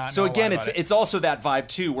 we do not So know a lot again, about it. it's also that vibe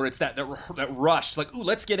too, where it's that rushed, like, ooh,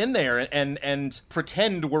 let's get in there and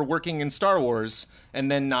pretend we're working in Star Wars, and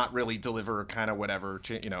then not really deliver kind of whatever,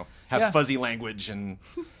 have Yeah. fuzzy language and.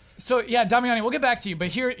 So yeah, Damiani, we'll get back to you, but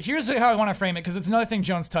here's how I want to frame it, because it's another thing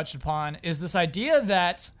Jones touched upon, is this idea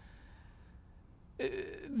that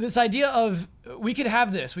of we could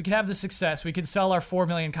have this success, we could sell our 4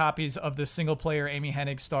 million copies of the single player Amy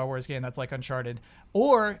Hennig Star Wars game that's like Uncharted,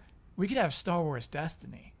 or we could have Star Wars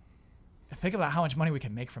Destiny. Think about how much money we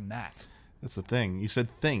can make from that. That's the thing. You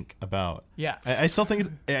said think about. Yeah. I still think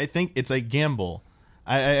I think it's a gamble.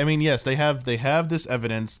 I mean, yes, they have this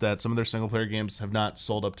evidence that some of their single player games have not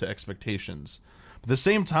sold up to expectations. But at the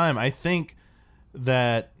same time, I think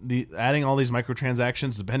that adding all these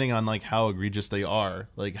microtransactions, depending on like how egregious they are,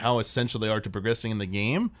 like how essential they are to progressing in the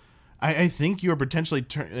game, I think you are potentially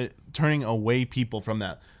turning away people from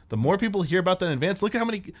that. The more people hear about that in advance, look at how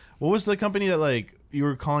many. What was the company that like you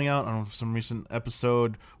were calling out on some recent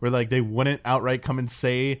episode where like they wouldn't outright come and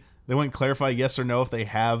say, they wouldn't clarify yes or no if they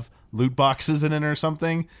have loot boxes in it or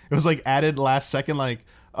something. It was like added last second, like,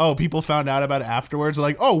 oh, people found out about it afterwards.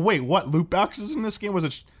 Like, oh wait, what, loot boxes in this game? Was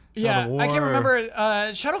it Yeah, Shadow of I can't War?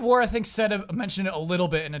 remember. Shadow of War, I think, mentioned it a little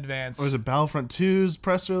bit in advance. Or was it Battlefront 2's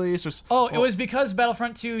press release? It was because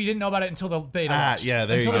Battlefront 2, you didn't know about it until the beta launched. Yeah,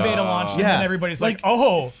 there until you the go. beta launched, and Yeah. then everybody's like, Like,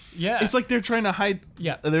 oh, yeah. It's like they're trying to hide.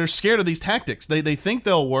 Yeah. They're scared of these tactics. They think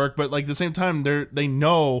they'll work, but like at the same time, they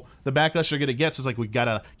know the backlash they're gonna get. So it's like, we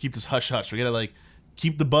gotta keep this hush hush. We gotta like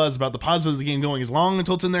keep the buzz about the positives of the game going as long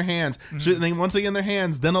until it's in their hands. So then once they get in their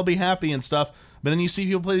hands, then they'll be happy and stuff. But then you see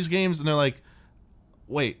people play these games and they're like,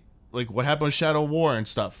 wait, like what happened with Shadow of War and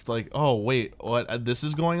stuff? Like, oh wait, what? This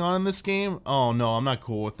is going on in this game? Oh no, I'm not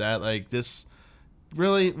cool with that. Like this,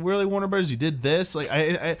 really Warner Brothers, you did this? Like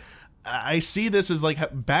I see this as like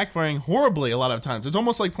backfiring horribly a lot of times. It's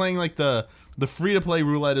almost like playing like the free to play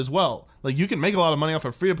roulette as well. Like you can make a lot of money off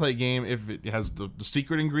a free to play game if it has the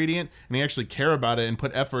secret ingredient and you actually care about it and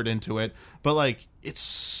put effort into it. But like it's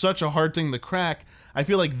such a hard thing to crack. I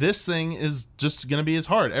feel like this thing is just going to be as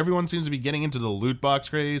hard. Everyone seems to be getting into the loot box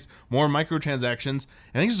craze, more microtransactions.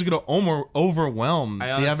 I think it's just going to overwhelm the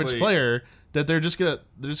average player that they're just going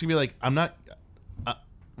to be like, I'm not.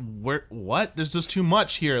 What? There's just too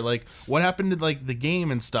much here. Like, what happened to like the game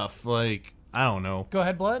and stuff? Like, I don't know. Go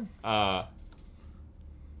ahead, Blood. The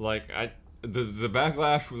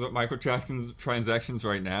backlash with microtransactions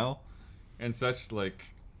right now and such, like,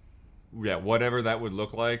 yeah, whatever that would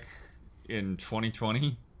look like in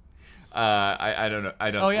 2020. I don't know.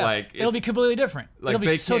 I don't. Oh yeah, like it'll be completely different. Like It'll be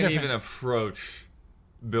they so can't different. even approach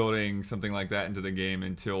building something like that into the game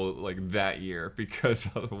until like that year, because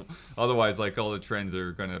otherwise like all the trends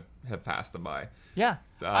are gonna have passed them by. Yeah.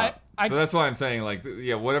 So that's why I'm saying, like,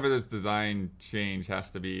 yeah, whatever this design change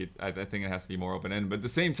has to be, I think it has to be more open-ended. But at the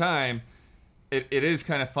same time, it is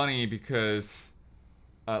kind of funny because,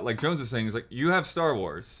 like Jones is saying, is like, you have Star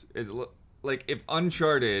Wars. Like, if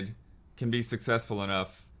Uncharted can be successful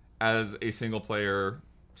enough as a single-player,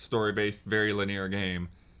 story-based, very linear game,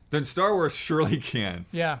 then Star Wars surely can.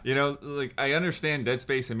 Yeah. You know, like, I understand Dead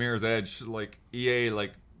Space and Mirror's Edge, like, EA,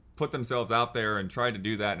 like, put themselves out there and tried to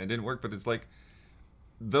do that, and it didn't work, but it's like,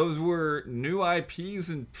 those were new IPs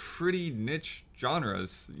in pretty niche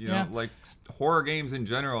genres, you know, like horror games in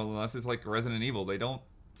general, unless it's like Resident Evil, they don't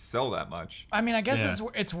sell that much. I mean, I guess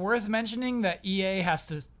it's worth mentioning that EA has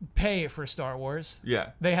to pay for Star Wars.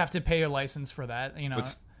 Yeah. They have to pay a license for that, you know.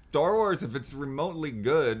 But Star Wars, if it's remotely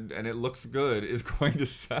good and it looks good, is going to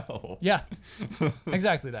sell. Yeah.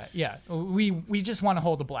 Exactly that. Yeah. We just want to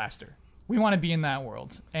hold a blaster. We want to be in that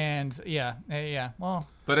world. And yeah. Well,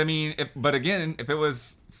 but I mean, if it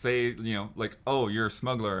was, say, you know, like, oh, you're a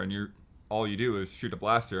smuggler and all you do is shoot a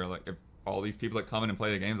blaster, like, if all these people that come in and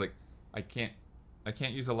play the games, like, I can't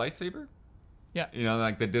use a lightsaber? yeah. You know,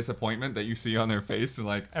 like the disappointment that you see on their face, and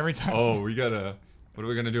like, Every time. oh, what are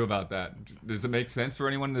we gonna do about that? Does it make sense for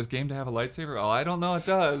anyone in this game to have a lightsaber? Oh, I don't know, it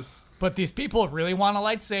does. But these people really want a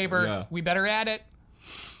lightsaber. Yeah. We better add it.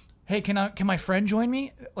 Hey, can my friend join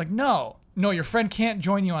me? Like, no, your friend can't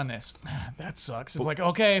join you on this. That sucks. It's like,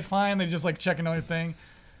 okay, fine. They just like check another thing.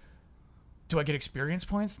 Do I get experience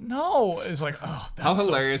points? No. It's like, oh, that How sucks.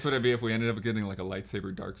 hilarious would it be if we ended up getting like a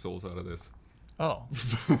lightsaber Dark Souls out of this? Oh,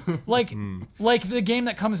 like the game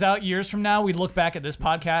that comes out years from now, we look back at this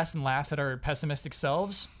podcast and laugh at our pessimistic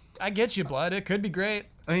selves. I get you, Blood. It could be great.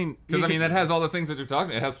 I mean, Because that has all the things that you're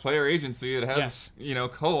talking about. It has player agency. It has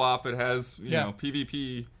co-op. It has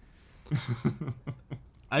PvP.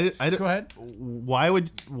 Go ahead.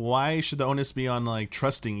 Why should the onus be on like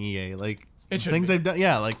trusting EA? Like It should things be. they've done.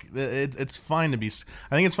 Yeah, like it's fine to be.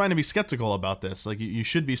 I think it's fine to be skeptical about this. Like you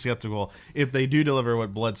should be skeptical if they do deliver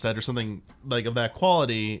what Blood said or something like of that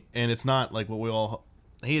quality, and it's not like what we all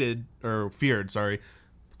hated or feared. Sorry.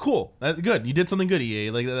 Cool. That's good. You did something good, EA.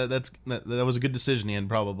 Like that was a good decision, Ian,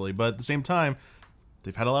 probably. But at the same time,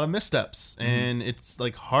 they've had a lot of missteps, and it's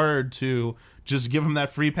like hard to just give them that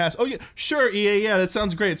free pass. Oh yeah, sure, EA. Yeah, that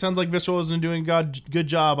sounds great. It sounds like Visceral isn't doing good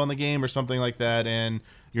job on the game or something like that, and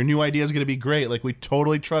your new idea is going to be great. Like we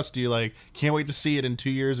totally trust you. Like can't wait to see it in 2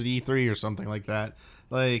 years at E3 or something like that.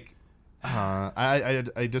 Like.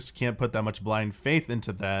 I just can't put that much blind faith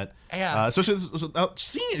into that. Yeah. Especially without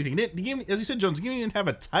seeing anything. The game, as you said, Jones, the game didn't have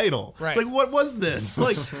a title. Right. It's like, what was this?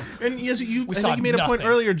 Like, and as you, I saw think you made a point nothing.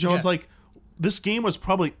 earlier, Jones. Yeah. Like, this game was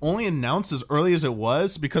probably only announced as early as it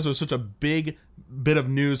was because it was such a big bit of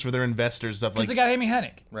news for their investors. Stuff Because like they got Amy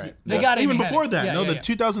Hennig. Right. They got Amy even Hennig. before that. Yeah, The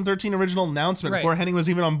 2013 original announcement Right. before Hennig was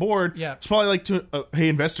even on board. Yeah. It's probably like, hey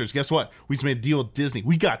investors, guess what? We just made a deal with Disney.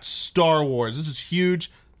 We got Star Wars. This is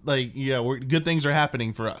huge. Like, yeah, good things are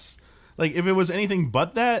happening for us. Like, if it was anything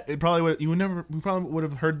but that, it probably would. We probably would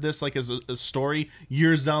have heard this like as a story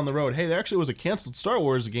years down the road. Hey, there actually was a canceled Star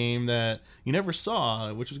Wars game that you never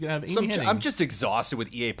saw, which was gonna have Amy Hennig. I'm just exhausted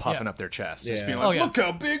with EA puffing Yeah. up their chest, Yeah. just being Oh, like, yeah. "Look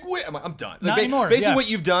how big we." I'm done. Not Like, anymore, Basically, yeah. what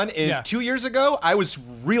you've done is Yeah. 2 years ago, I was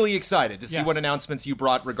really excited to see Yes. what announcements you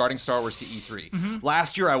brought regarding Star Wars to E3.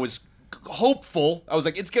 Last year, I was hopeful. I was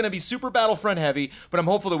like, it's going to be super Battlefront heavy, but I'm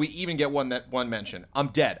hopeful that we even get one mention. I'm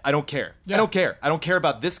dead. I don't care. Yeah. I don't care. I don't care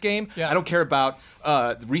about this game. Yeah. I don't care about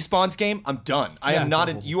Respawn's game. I'm done. I Yeah. am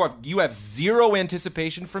not. You have zero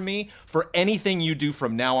anticipation from me for anything you do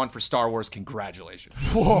from now on for Star Wars. Congratulations.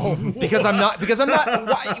 Because I'm not.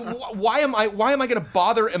 Why am I going to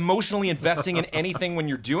bother emotionally investing in anything when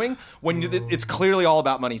you're doing when it's clearly all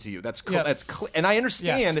about money to you? Yeah. And I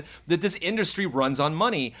understand Yes. that this industry runs on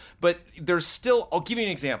money, but there's still. I'll give you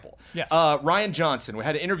an example. Yes. Ryan Johnson. We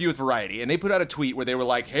had an interview with Variety, and they put out a tweet where they were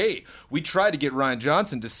like, "Hey, we tried to get Ryan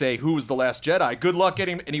Johnson to say who was the last Jedi. Good luck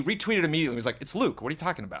getting." And he retweeted immediately. He was like, "It's Luke. What are you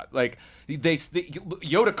talking about? Like,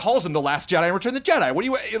 Yoda calls him the last Jedi in Return of the Jedi. What do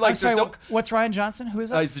you like?" I'm sorry, there's no- what's Ryan Johnson? Who is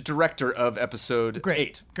that? He's the director of Episode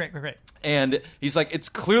 8. Great. And he's like, it's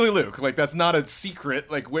clearly Luke. Like, that's not a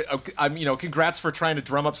secret. Like, I'm, congrats for trying to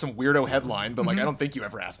drum up some weirdo headline, but like, I don't think you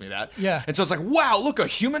ever asked me that. Yeah. And so it's like, wow, look, a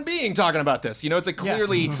human being talking about this. It's like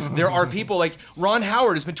clearly there are people like Ron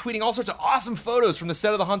Howard has been tweeting all sorts of awesome photos from the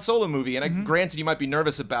set of the Han Solo movie. And granted, you might be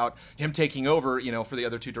nervous about him taking over, for the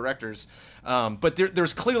other two directors. But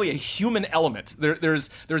there's clearly a human element. There's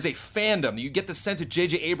a fandom. You get the sense that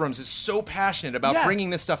J.J. Abrams is so passionate about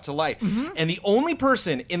bringing this stuff to life. And the only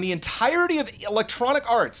person in the entirety of electronic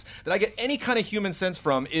arts that I get any kind of human sense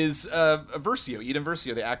from is Eden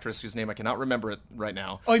Versio, the actress whose name I cannot remember right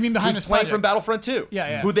now. Oh, you mean behind who's this playing project? from Battlefront 2.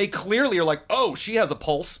 Yeah. Who they clearly are like, oh, she has a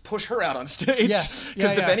pulse. Push her out on stage. Yes.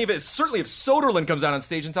 Because Yeah. if Soderlund comes out on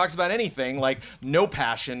stage and talks about anything, like no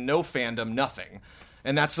passion, no fandom, nothing.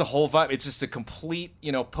 And that's the whole vibe. It's just a complete,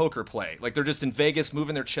 poker play. Like they're just in Vegas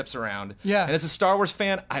moving their chips around. Yeah. And as a Star Wars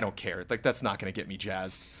fan, I don't care. Like that's not going to get me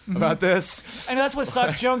jazzed about this. And that's what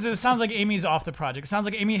sucks, Jones. It sounds like Amy's off the project. It sounds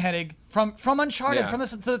like Amy Hennig from Uncharted, Yeah. from the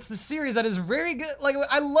series that is very good. Like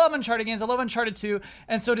I love Uncharted games. I love Uncharted 2.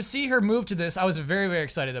 And so to see her move to this, I was very, very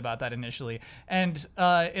excited about that initially. And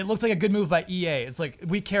it looked like a good move by EA. It's like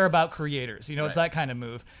we care about creators. It's that kind of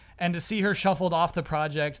move. And to see her shuffled off the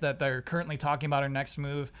project that they're currently talking about her next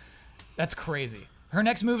move, that's crazy. Her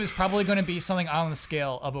next move is probably going to be something on the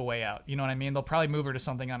scale of A Way Out. You know what I mean? They'll probably move her to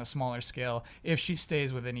something on a smaller scale if she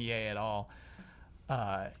stays within EA at all.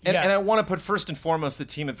 And I want to put first and foremost the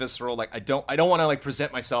team at Visceral. Like I don't want to like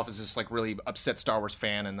present myself as this like really upset Star Wars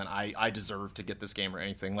fan, and then I deserve to get this game or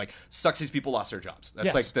anything. Like sucks these people lost their jobs. That's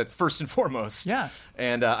Yes. like the first and foremost. Yeah.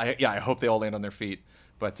 And I hope they all land on their feet.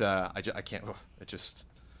 But I can't. It just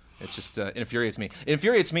infuriates me. It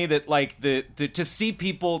infuriates me that like to see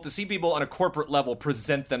people on a corporate level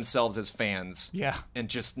present themselves as fans. Yeah. And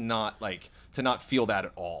just not like to not feel that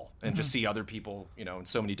at all, and just see other people, in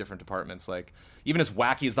so many different departments. Like even as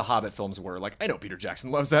wacky as the Hobbit films were, like I know Peter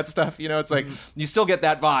Jackson loves that stuff. It's like you still get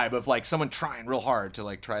that vibe of like someone trying real hard to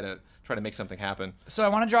like try to make something happen. So I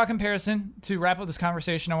want to draw a comparison to wrap up this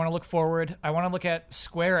conversation. I want to look forward. I want to look at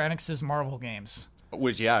Square Enix's Marvel games.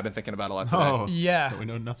 Which, I've been thinking about a lot today. Oh, Yeah. that we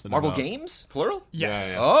know nothing Marvel about. Games? Plural?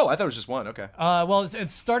 Yes. Yeah. Oh, I thought it was just one. Okay. Well,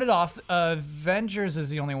 it started off. Avengers is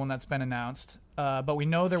the only one that's been announced, but we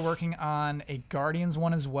know they're working on a Guardians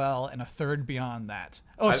one as well, and a third beyond that.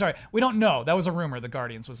 Oh, sorry, we don't know. That was a rumor. The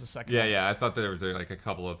Guardians was the second. one. Yeah. I thought there was like a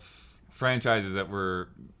couple of franchises that were,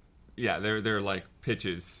 they're like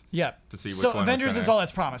pitches. Yeah. To see which so one was Avengers gonna is all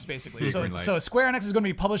that's promised, basically. So greenlight. so Square Enix is going to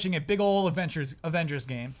be publishing a big old Avengers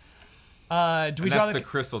game. Do we And draw that's the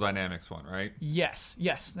Crystal Dynamics one, right? Yes.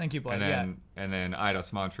 Thank you, Blake. And then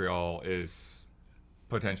Eidos Montreal is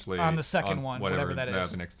potentially On the second one, whatever whatever that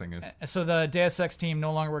is. the next thing is. So the Deus Ex team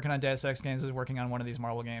no longer working on Deus Ex games is working on one of these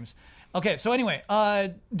Marvel games. Okay, so anyway,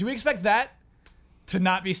 do we expect that to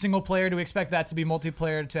not be single player? Do we expect that to be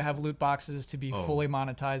multiplayer, to have loot boxes, to be fully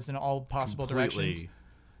monetized in all possible directions?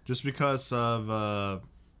 Just because of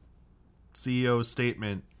CEO's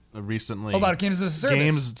statement recently. About games as a service.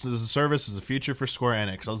 Games as a service is the future for Square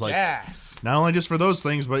Enix. I was like, Yes. not only just for those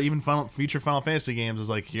things, but even future Final Fantasy games. I was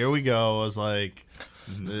like, here we go. I was like,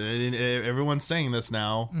 everyone's saying this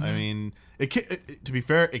now. I mean, to be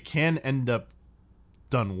fair, it can end up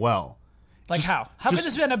done well. Like Just- how? How could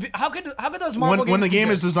just- this be? How could those Marvel games when the be game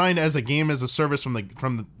good? is designed as a game as a service from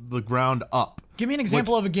the ground up? Give me an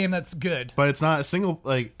example of a game that's good. But it's not a single,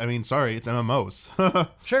 sorry, it's MMOs.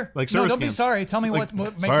 Sure. Like no, service don't be games. sorry. Tell me Like,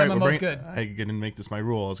 what makes sorry, we're MMOs good. I didn't make this my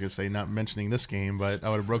rule. I was going to say not mentioning this game, but I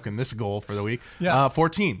would have broken this goal for the week. Yeah.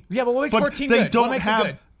 14. Yeah, but what makes 14 they good? Don't What makes have,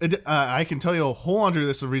 it good? I can tell you a whole laundry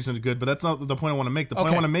list of reasons it's good, but that's not the point I want to make. The point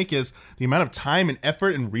Okay. I want to make is the amount of time and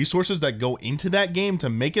effort and resources that go into that game to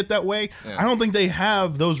make it that way. I don't think they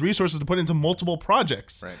have those resources to put into multiple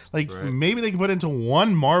projects. Right. Like maybe they can put into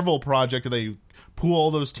one Marvel project that they pool all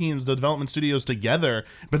those teams, the development studios together,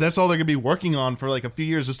 but that's all they're going to be working on for like a few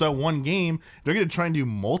years, just that one game. They're going to try and do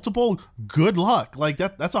multiple. Good luck. Like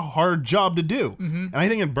that's a hard job to do. And I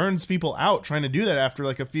think it burns people out trying to do that after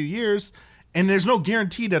like a few years. And there's no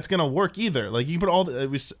guarantee that's going to work either. Like you put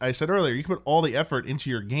I said earlier, you can put all the effort into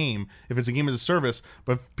your game if it's a game as a service,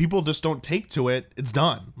 but if people just don't take to it, it's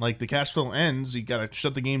done. Like the cash flow ends, you got to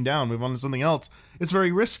shut the game down, move on to something else. It's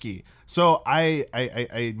very risky. So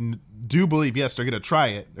I do believe, yes, they're going to try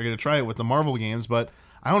it. They're going to try it with the Marvel games, but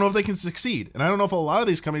I don't know if they can succeed. And I don't know if a lot of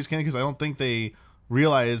these companies can, because I don't think they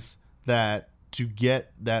realize that to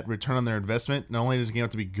get that return on their investment, not only does the game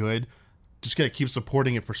have to be good, just got to keep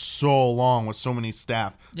supporting it for so long with so many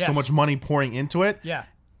staff, Yes. so much money pouring into it. Yeah.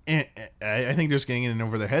 And I think they're just getting in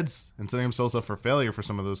over their heads and setting themselves up for failure for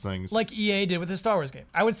some of those things. Like EA did with the Star Wars game.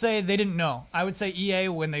 I would say they didn't know. I would say EA,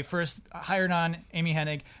 when they first hired on Amy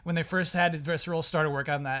Hennig, when they first had Visceral started work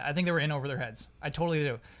on that, I think they were in over their heads. I totally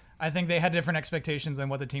do. I think they had different expectations than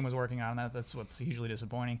what the team was working on. That's what's usually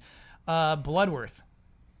disappointing. Bloodworth.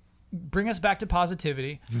 Bring us back to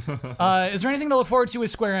positivity. Is there anything to look forward to with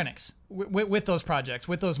Square Enix with those projects,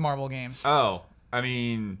 with those Marvel games? Oh, I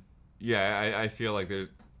mean, yeah, I feel like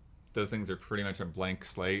those things are pretty much a blank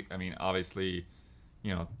slate. I mean, obviously,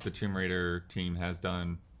 the Tomb Raider team has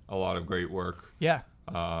done a lot of great work. Yeah.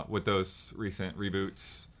 With those recent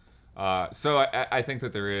reboots. So I think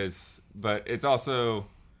that there is, but it's also,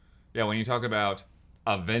 when you talk about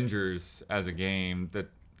Avengers as a game,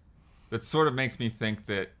 that sort of makes me think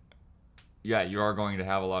that, you are going to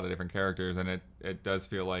have a lot of different characters, and it does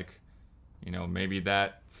feel like, maybe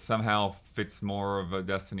that somehow fits more of a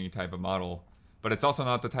Destiny type of model, but it's also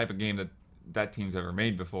not the type of game that team's ever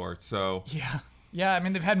made before. So Yeah, I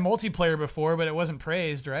mean, they've had multiplayer before, but it wasn't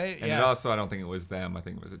praised, right? and it also, I don't think it was them. I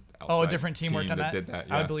think it was an outside a different team worked on that? did that.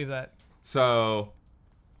 I would believe that. So,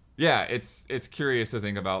 it's curious to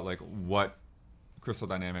think about like what Crystal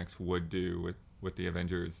Dynamics would do with the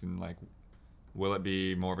Avengers, and like, will it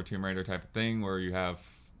be more of a Tomb Raider type of thing where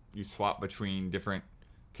you swap between different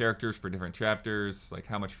characters for different chapters? Like,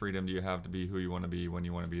 how much freedom do you have to be who you want to be when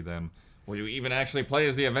you want to be them? Will you even actually play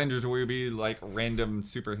as the Avengers, or will you be like random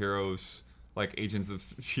superheroes? Like Agents of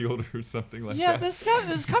S.H.I.E.L.D. or something like Yeah, that.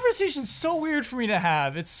 this conversation's so weird for me to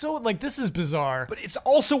have. It's so, this is bizarre. But it's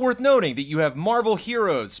also worth noting that you have Marvel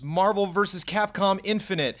Heroes, Marvel vs. Capcom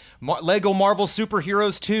Infinite, Lego Marvel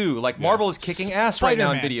Superheroes 2. Like, Marvel is kicking ass right now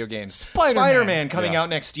in Spider-Man. video games. Spider-Man. Coming out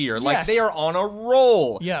next year. Like, Yes. they are on a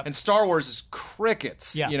roll. Yeah. And Star Wars is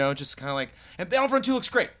crickets. Yeah. Just kind of like... And Battlefront 2 looks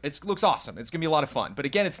great. It looks awesome. It's going to be a lot of fun. But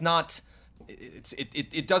again, it's not...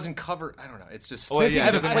 It doesn't cover... I don't know. It's just... Well, I it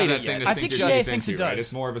haven't doesn't played have it that thing yet. to I sink think your EA teeth thinks it into, right? does.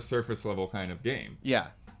 It's more of a surface level kind of game. Yeah.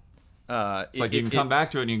 It's like you can come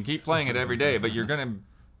back to it and you can keep playing it every day, but you're going to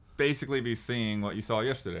basically be seeing what you saw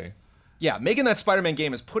yesterday. Yeah, making that Spider-Man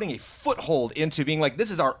game is putting a foothold into being like,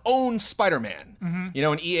 this is our own Spider-Man.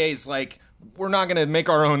 And EA's like, we're not going to make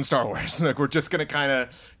our own Star Wars. Like, we're just going to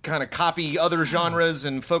kind of copy other genres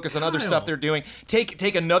and focus on other stuff they're doing.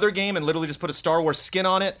 Take another game and literally just put a Star Wars skin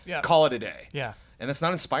on it, call it a day. Yeah. And that's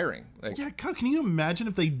not inspiring. Like, Yeah, can you imagine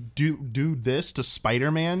if they do this to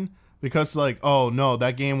Spider-Man? Because, like, oh, no,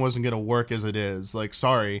 that game wasn't going to work as it is. Like,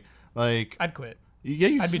 sorry. Like, I'd quit.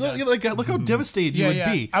 yeah, I'd be done. look how devastated you would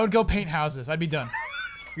be. I would go paint houses. I'd be done.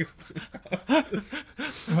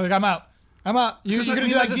 Like, I'm out. You gonna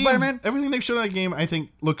do that to Spider-Man? Everything they've shown in that game, I think,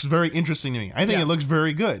 looks very interesting to me. I think Yeah. it looks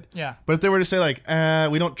very good. Yeah. But if they were to say, like,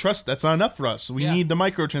 we don't trust, that's not enough for us. We Yeah. need the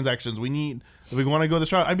microtransactions. If we want to go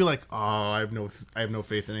this route, I'd be like, oh, I have no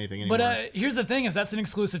faith in anything anymore. But here's the thing: is that's an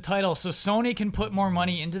exclusive title, so Sony can put more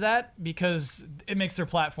money into that because it makes their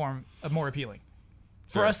platform more appealing.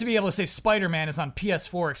 For us to be able to say Spider-Man is on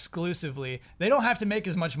PS4 exclusively, they don't have to make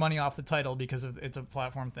as much money off the title because it's a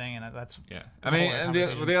platform thing, and that's Yeah, that's I a mean, whole other and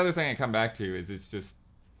conversation. the other thing I come back to is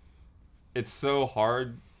it's so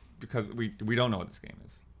hard because we don't know what this game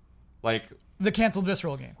is. Like the canceled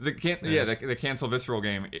Visceral game. the canceled Visceral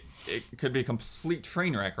game, it could be a complete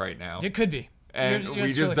train wreck right now, It could be, and You're we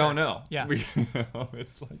totally just don't fair. know. Yeah.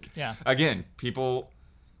 It's like Yeah. Again, people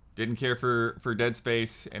didn't care for Dead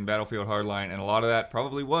Space and Battlefield Hardline, and a lot of that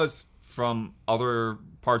probably was from other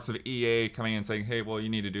parts of EA coming in and saying, hey, well, you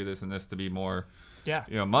need to do this and this to be more Yeah.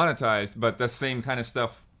 monetized. But the same kind of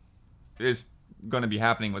stuff is going to be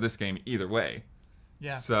happening with this game either way.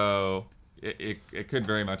 Yeah. So it could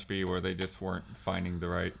very much be where they just weren't finding the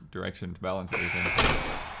right direction to balance everything.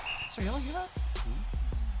 So you're looking at that?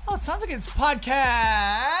 Oh, it sounds like it's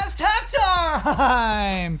podcast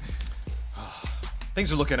halftime.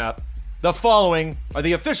 things are looking up. The following are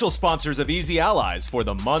the official sponsors of Easy Allies for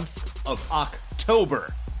the month of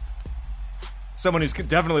October. Someone who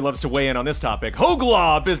definitely loves to weigh in on this topic, Hogue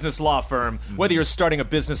Law Business Law Firm. Whether you're starting a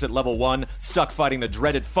business at level 1, stuck fighting the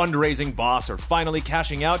dreaded fundraising boss, or finally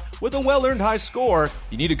cashing out with a well-earned high score,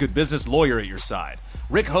 you need a good business lawyer at your side.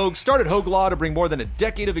 Rick Hogue started Hogue Law to bring more than a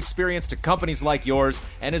decade of experience to companies like yours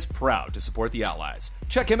and is proud to support the Allies.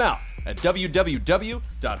 Check him out at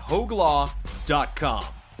www.hoaglaw.com.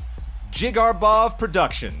 Jigarbov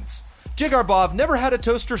Productions. Jigarbov never had a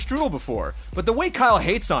toaster strudel before, but the way Kyle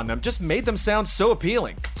hates on them just made them sound so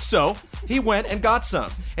appealing. So, he went and got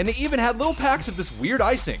some, and they even had little packs of this weird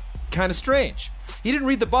icing. Kinda strange. He didn't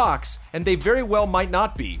read the box, and they very well might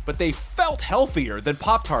not be, but they felt healthier than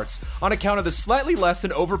Pop-Tarts on account of the slightly less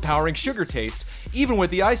than overpowering sugar taste, even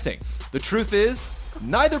with the icing. The truth is,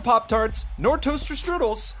 neither Pop-Tarts nor toaster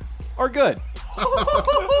strudels are good.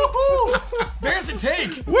 There's a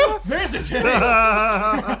take. Woo! There's a take.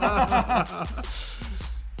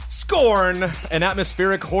 Scorn, an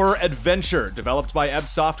atmospheric horror adventure developed by Ebb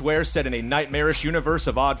Software set in a nightmarish universe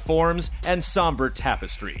of odd forms and somber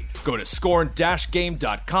tapestry. Go to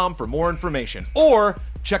scorn-game.com for more information, or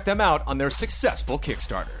check them out on their successful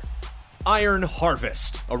Kickstarter. Iron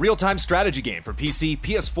Harvest, a real-time strategy game for PC,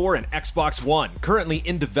 PS4, and Xbox One, currently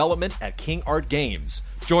in development at King Art Games.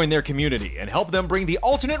 Join their community and help them bring the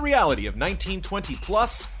alternate reality of 1920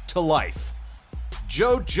 plus to life.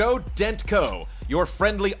 JoJo Dent Co., your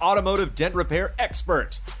friendly automotive dent repair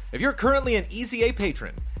expert. If you're currently an Easy A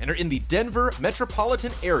patron and are in the Denver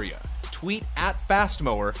metropolitan area, tweet at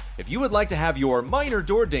FastMower if you would like to have your minor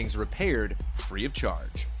door dings repaired free of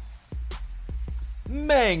charge.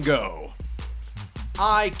 Mango.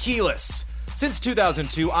 iKeyless. Since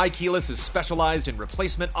 2002, iKeyless has specialized in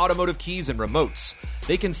replacement automotive keys and remotes.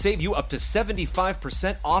 They can save you up to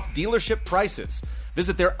 75% off dealership prices.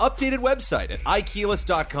 Visit their updated website at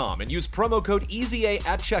iKeyless.com and use promo code EASYA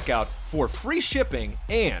at checkout for free shipping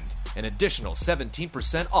and an additional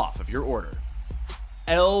 17% off of your order.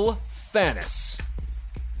 El Thanis.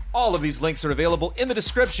 All of these links are available in the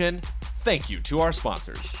description. Thank you to our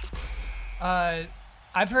sponsors.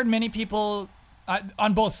 I've heard many people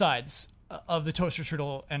on both sides of the toaster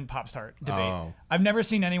strudel and Pop-Tart debate. Oh. I've never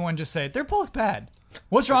seen anyone just say they're both bad.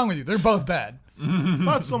 What's wrong with you? They're both bad. I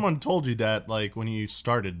thought someone told you that, like, when you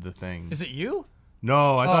started the thing. Is it you?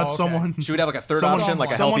 No, I thought okay. someone... Should we have like a third someone- option,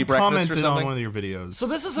 like a someone healthy breakfast commented or something? on one of your videos. So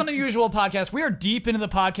this is an unusual podcast. We are deep into the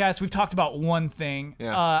podcast. We've talked about one thing.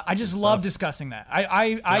 Yeah. I just love discussing that.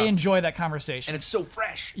 I enjoy that conversation. And it's so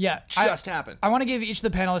fresh. Yeah, Just happened. I want to give each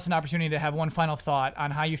of the panelists an opportunity to have one final thought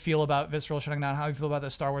on how you feel about Visceral shutting down, how you feel about the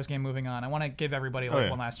Star Wars game moving on. I want to give everybody yeah.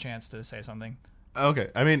 one last chance to say something. Okay,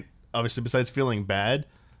 I mean, obviously, besides feeling bad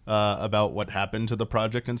about what happened to the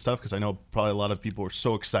project and stuff, because I know probably a lot of people were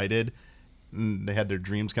so excited and they had their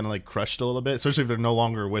dreams kind of like crushed a little bit, especially if they're no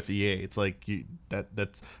longer with EA. It's like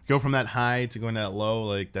that's go from that high to going to that low,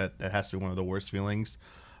 like that has to be one of the worst feelings.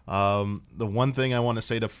 The one thing I want to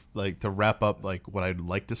say to wrap up like what I'd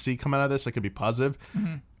like to see come out of this, I could be positive.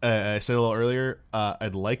 I said a little earlier,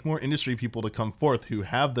 I'd like more industry people to come forth who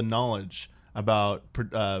have the knowledge about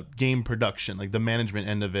game production, like the management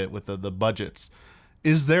end of it with the budgets.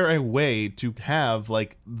 Is there a way to have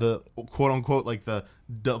like the quote unquote like the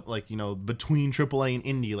between AAA and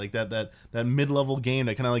indie, like that mid-level game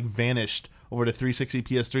that kind of like vanished over the 360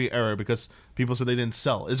 PS3 era because people said they didn't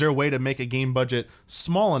sell? Is there a way to make a game budget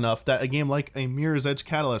small enough that a game like a Mirror's Edge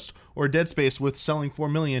Catalyst or Dead Space with selling 4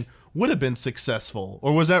 million would have been successful?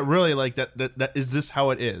 Or was that really like that is this how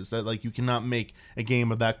it is, that like you cannot make a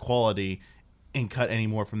game of that quality and cut any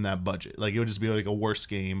more from that budget? Like it would just be like a worse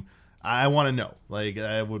game. I want to know. Like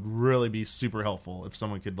it would really be super helpful if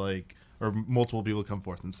someone could like, or multiple people come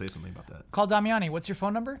forth and say something about that. Call Damiani. What's your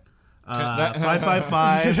phone number?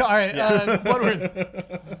 555. All right. One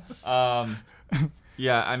word.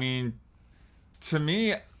 Yeah, I mean, to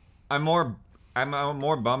me, I'm more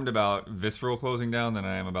bummed about Visceral closing down than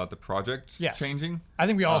I am about the project changing. I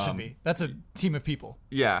think we all should be. That's a team of people.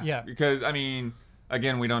 Yeah. Because, I mean,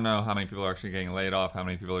 again, we don't know how many people are actually getting laid off, how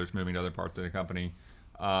many people are just moving to other parts of the company.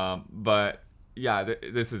 But, yeah,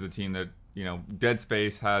 this is a team that, Dead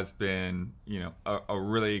Space has been, a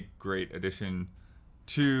really great addition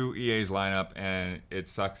to EA's lineup, and it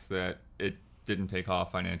sucks that it didn't take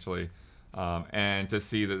off financially. And to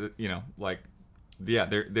see that,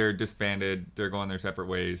 they're disbanded, they're going their separate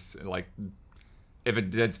ways. Like, if a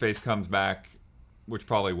Dead Space comes back, which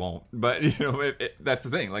probably won't, but that's the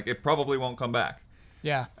thing. Like, it probably won't come back.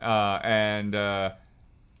 Yeah. And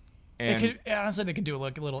honestly, they could do a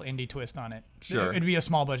little indie twist on it. Sure. It'd be a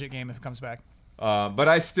small budget game if it comes back. But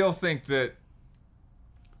I still think that,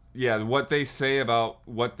 what they say about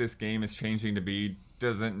what this game is changing to be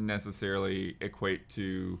doesn't necessarily equate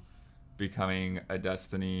to becoming a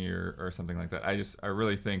Destiny or something like that. I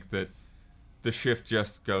really think that the shift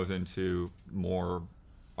just goes into more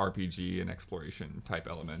RPG and exploration type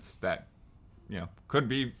elements that could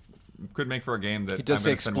make for a game that I'm going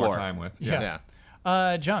to spend more time with. Yeah.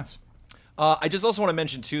 Jones. I just also want to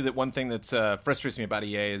mention too that one thing that frustrates me about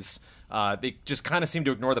EA is they just kind of seem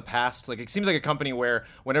to ignore the past. Like, it seems like a company where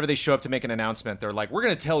whenever they show up to make an announcement, they're like, we're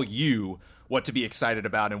going to tell you what to be excited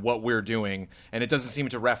about and what we're doing. And it doesn't seem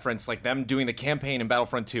to reference like them doing the campaign in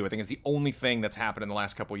Battlefront 2. I think is the only thing that's happened in the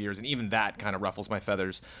last couple of years. And even that kind of ruffles my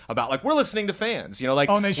feathers about like, we're listening to fans,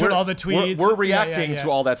 and they showed all the tweets. We're reacting to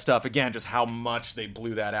all that stuff. Again, just how much they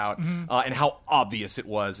blew that out and how obvious it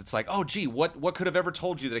was. It's like, oh, gee, what could have ever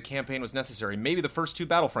told you that a campaign was necessary? Maybe the first 2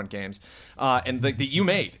 Battlefront games and that you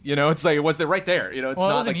made, it's like, it was right there. It's well,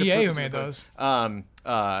 not it wasn't like EA who made those.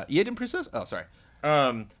 EA didn't produce those? Oh, sorry.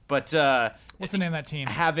 What's the name of that team?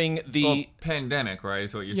 Having the Pandemic, right,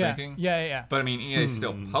 is what you're thinking? Yeah. But I mean, EA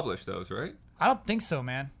still published those, right? I don't think so,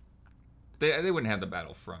 man. They wouldn't have the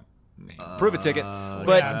Battlefront name. Prove a ticket.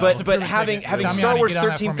 But having Star Wars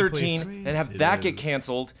 1313 and have that get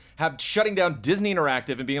canceled, have shutting down Disney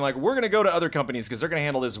Interactive and being like, we're going to go to other companies because they're going to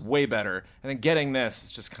handle this way better. And then getting this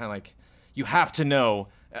is just kind of like, you have to know.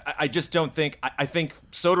 I just don't think, I think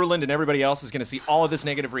Soderlund and everybody else is going to see all of this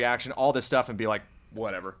negative reaction, all this stuff, and be like,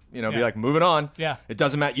 whatever, be like, moving on. Yeah. It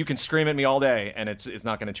doesn't matter. You can scream at me all day, and it's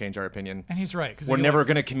not going to change our opinion. And he's right. We're never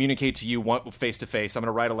going to communicate to you face to face. I'm going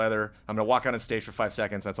to write a letter. I'm going to walk on a stage for 5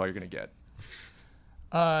 seconds. That's all you're going to get.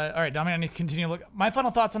 All right, Dominic, I need to continue to look. My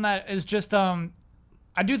final thoughts on that is just, I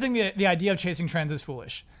do think the idea of chasing trends is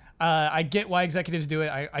foolish. I get why executives do it.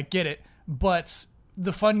 I get it, but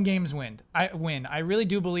the fun games win. I really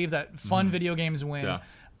do believe that fun video games win. Yeah.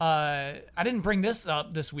 I didn't bring this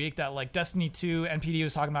up this week that like Destiny 2, NPD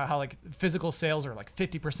was talking about how like physical sales are like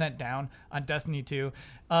 50% down on Destiny 2.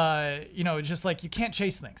 It's just like you can't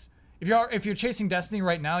chase things. If you're chasing Destiny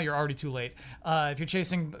right now, you're already too late. If you're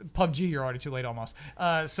chasing PUBG, you're already too late almost.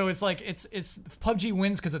 So it's like it's PUBG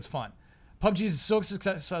wins because it's fun. PUBG is so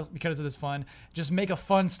successful because it is fun. Just make a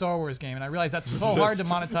fun Star Wars game, and I realize that's so hard to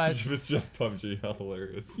monetize. It's just PUBG, how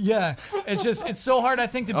hilarious. Yeah, it's so hard. I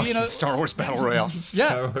think to be in a Star Wars Battle Royale.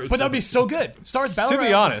 Yeah, but that'd be so good. Star Wars Battle To be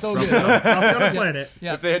Royale. honest. So good. I'm gonna play it.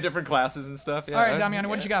 Yeah. If they had different classes and stuff. Yeah. All right, Damiani,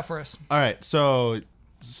 what you got for us? All right, so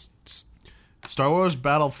Star Wars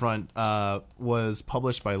Battlefront was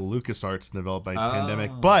published by LucasArts and developed by Pandemic,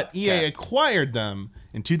 but EA acquired them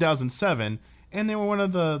in 2007, and they were one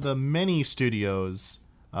of the many studios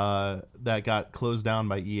that got closed down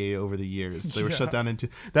by EA over the years. They were shut down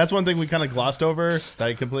That's one thing we kind of glossed over that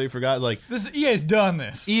I completely forgot. Like, EA's done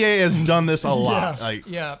this. EA has done this a lot. Yeah, Like,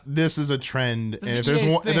 yeah. This is a trend, This and is if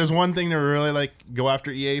EA's there's thing. one thing to really like go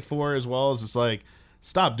after EA for as well, is just like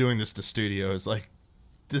stop doing this to studios. Like,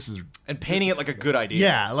 this is and painting it like a good idea.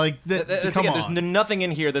 yeah, like come Again, on. there's nothing in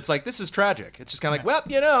here that's like this is tragic. It's just kind of like,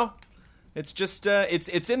 well, it's just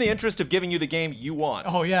it's in the interest of giving you the game you want.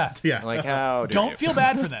 Oh yeah. yeah, Like how dare Don't you? feel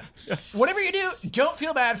bad for them. Whatever you do, don't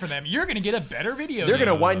feel bad for them. You're gonna get a better video. They're game.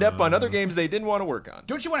 gonna wind up on other games they didn't want to work on.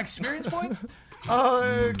 Don't you want experience points?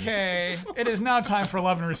 Okay. It is now time for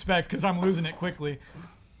love and respect because I'm losing it quickly.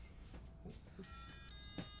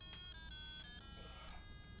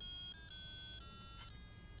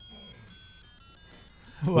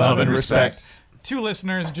 Love and respect. 2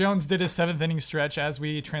 listeners. Jones did his 7th inning stretch as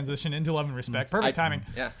we transition into love and respect. Perfect timing.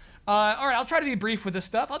 Yeah. All right, I'll try to be brief with this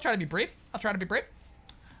stuff. Okay,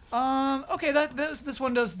 this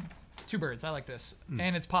one does 2 birds. I like this,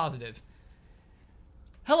 and it's positive.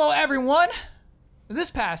 Hello, everyone. This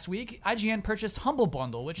past week, IGN purchased Humble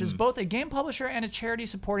Bundle, which is both a game publisher and a charity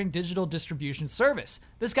supporting digital distribution service.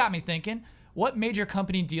 This got me thinking, what major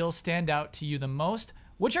company deals stand out to you the most?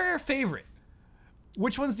 Which are your favorite?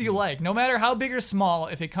 Which ones do you like? No matter how big or small,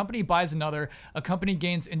 if a company buys another, a company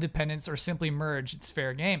gains independence or simply merge, it's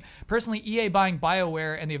fair game. Personally, EA buying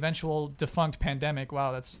BioWare and the eventual defunct Pandemic,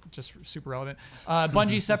 wow, that's just super relevant.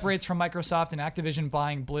 Bungie separates from Microsoft and Activision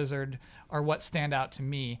buying Blizzard are what stand out to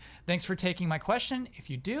me. Thanks for taking my question. If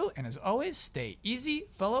you do, and as always, stay easy,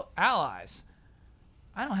 fellow allies.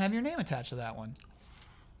 I don't have your name attached to that one.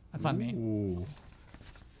 That's on me. Ooh.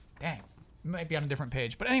 Dang. Might be on a different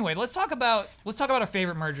page. But anyway, let's talk about our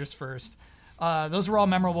favorite mergers first. Those were all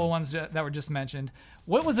memorable ones that were just mentioned.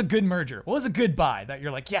 What was a good merger? What was a good buy that you're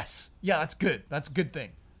like, yes, yeah, that's good. That's a good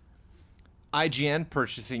thing. IGN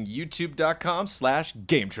purchasing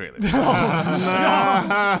YouTube.com/game trailers.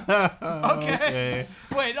 Okay.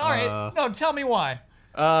 Wait, all right. No, tell me why.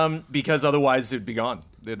 Because otherwise it'd be gone.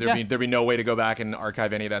 There'd Yeah. be no way to go back and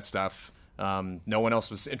archive any of that stuff. No one else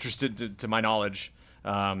was interested to my knowledge.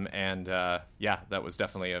 That was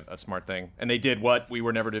definitely a smart thing. And they did what we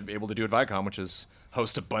were never able to do at Viacom, which is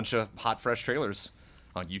host a bunch of hot, fresh trailers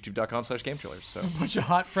on YouTube.com/game trailers. So Bunch of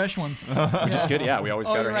hot, fresh ones. just good. Yeah, we always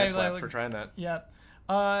got our you're hands right, slapped like- for trying that. Yep.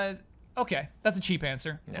 Okay, that's a cheap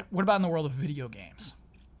answer. Yeah. What about in the world of video games?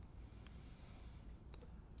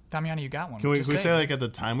 Damiani, you got one. Can we Just say like at the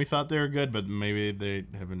time we thought they were good, but maybe they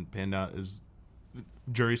haven't panned out? Is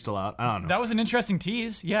jury's still out? I don't know. That was an interesting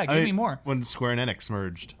tease. Yeah, give me more. When Square and Enix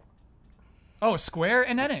merged. Oh, Square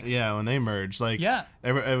and Enix. Yeah, when they merged, like, Yeah.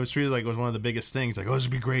 it was treated like it was one of the biggest things. Like, oh, this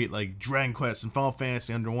would be great, like Dragon Quest and Final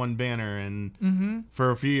Fantasy under one banner. And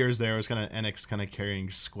for a few years there, it was kind of Enix kind of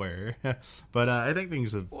carrying Square. But I think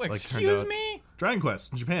things have turned Excuse out. me? Dragon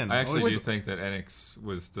Quest in Japan. I actually always- do think that Enix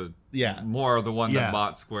was the Yeah. more the one Yeah. that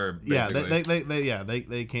bought Square. Yeah, Basically.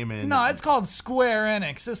 they came in. No, it's called Square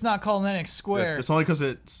Enix. It's not called Enix Square. It's only because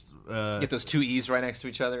it's. Get those 2 E's right next to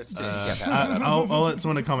each other. It's you can't pass that up. I'll let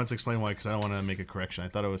someone in the comments explain why, because I don't want to make a correction. I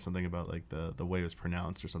thought it was something about like the way it was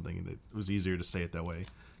pronounced or something. That it was easier to say it that way.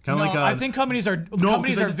 Kind No, of like I think companies are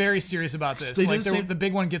 'cause they- very serious about this. they Like did say- the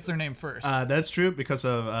big one gets their name first. that's true because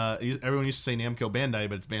of everyone used to say Namco Bandai,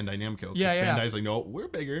 but it's Bandai Namco. 'Cause Yeah, yeah. Bandai's like, no, we're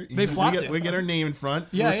bigger. They flopped we it. get our name in front.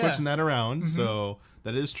 Yeah, we're yeah. switching that around, so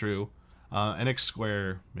that is true. NX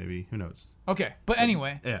Square, maybe, who knows? Okay, but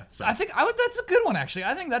anyway, Yeah, so- I think that's a good one actually.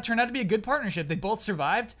 I think that turned out to be a good partnership. They both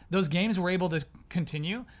survived. Those games were able to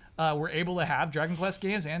continue. We're able to have Dragon Quest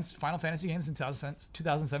games and Final Fantasy games in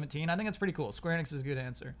 2017. I think that's pretty cool. Square Enix is a good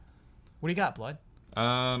answer. What do you got, Blood?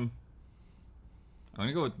 I'm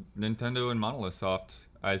gonna go with Nintendo and Monolith Soft.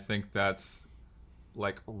 I think that's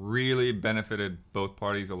like really benefited both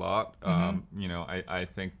parties a lot. I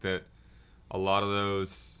think that a lot of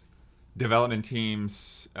those development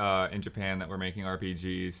teams in Japan that were making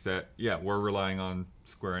RPGs that we're relying on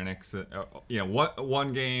Square Enix.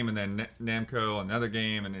 One game and then Namco another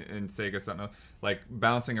game and Sega something else, like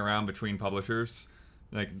bouncing around between publishers.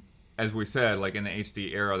 Like as we said, like in the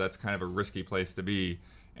HD era, that's kind of a risky place to be.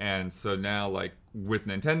 And so now, like with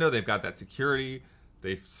Nintendo, they've got that security.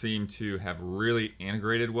 They seem to have really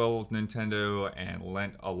integrated well with Nintendo and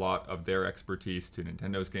lent a lot of their expertise to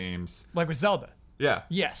Nintendo's games. Like with Zelda. Yeah.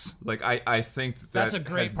 Yes. Like I think That's a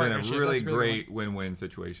great has been a partnership. really That's really great win-win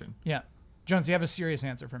situation. Yeah. Jones, you have a serious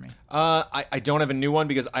answer for me. I don't have a new one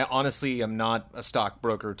because I honestly am not a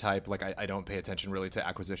stockbroker type. Like I don't pay attention really to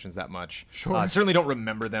acquisitions that much. Sure. I certainly don't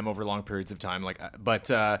remember them over long periods of time. But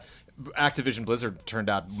Activision Blizzard turned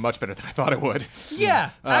out much better than I thought it would. Yeah.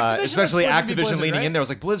 Activision Especially was supposed to be Activision Blizzard, leaning right? in there. I was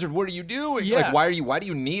like, Blizzard, what are you doing? Yeah. Like, why do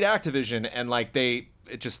you need Activision? And like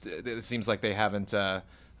it seems like they haven't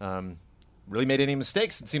really made any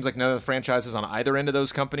mistakes. It seems like none of the franchises on either end of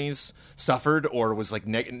those companies suffered or was like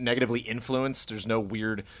negatively influenced. There's no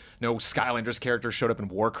Skylanders characters showed up in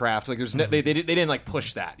Warcraft. Like there's they didn't like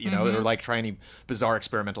push that, you know, or like try any bizarre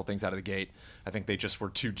experimental things out of the gate. I think they just were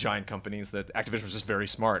two giant companies that Activision was just very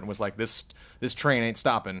smart and was like, this train ain't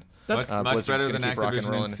stopping. That's much Blizzard's better gonna than keep rocking and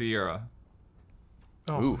Activision rolling. and Sierra.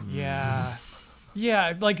 Oh, Ooh. yeah.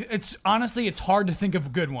 Yeah, like it's honestly it's hard to think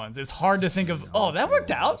of good ones. It's hard to think of that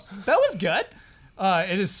worked out. That was good.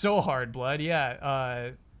 It is so hard, Blood.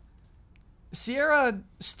 Yeah. Sierra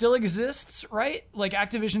still exists, right? Like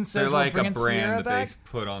Activision says They're we're like a bringing brand Sierra that back. they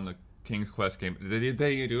put on the King's Quest game. Did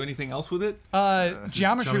they do anything else with it?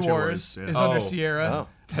 Geometry Wars yeah. is under Oh. Sierra. Oh,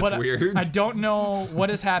 that's but weird. I don't know what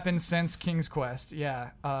has happened since King's Quest. Yeah.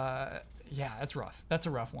 Yeah, that's rough. That's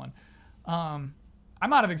a rough one. I'm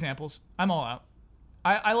out of examples. I'm all out.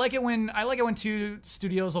 I like it when two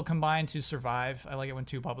studios will combine to survive. I like it when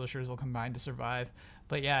two publishers will combine to survive.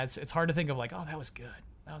 But yeah, it's hard to think of like, oh, that was good.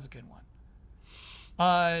 That was a good one.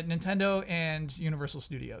 Nintendo and Universal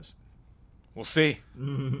Studios. We'll see.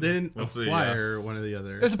 They didn't see, acquire one or the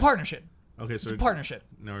other. There's a partnership. Okay, so It's a partnership.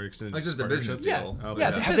 No, we're extending Like just a partnerships? business deal. Yeah. Okay. Yeah,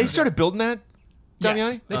 it's a Have they started building that? Yes,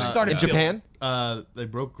 Damiani? they just started in building. Japan? They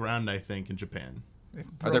broke ground, I think, in Japan.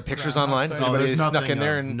 Are there pictures Ground online? outside. No, Anybody there's snuck in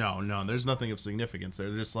there of, and- no, there's nothing of significance. They're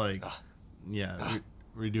just like,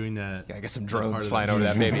 we're doing that. Yeah, I got some part drones of flying the- over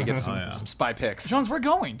that baby. Get some, Oh, yeah. some spy pics. Jones, we're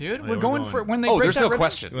going, dude. We're we're going going. for when they Oh, break there's that no ribbon-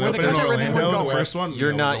 question. Where they Open break in that ribbon, we're Orlando, going. first one.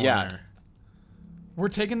 You're we're not- going yeah. there. We're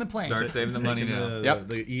taking the plane. Start saving the money Taking now. Yep.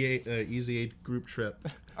 The Easy 8 group trip.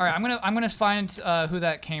 All right, I'm gonna find who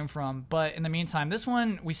that came from. But in the meantime, this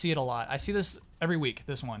one we see it a lot. I see this every week.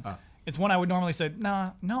 This one, it's one I would normally say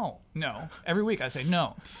no. Every week I say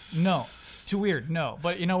no, too weird, no.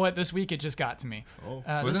 But you know what? This week it just got to me.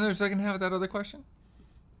 Wasn't there a second half of that other question?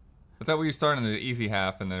 I thought we were starting the easy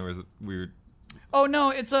half, and then there was weird. Oh no,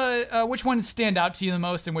 it's which ones stand out to you the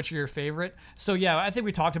most and which are your favorite. So yeah, I think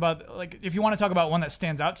we talked about like if you want to talk about one that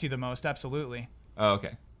stands out to you the most, absolutely. Oh,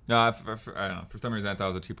 okay. No, I don't know. For some reason, I thought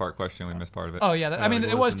it was a two-part question. We missed part of it. Oh yeah, I mean it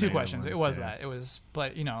it was was the two name questions. one, It was yeah. that. It was,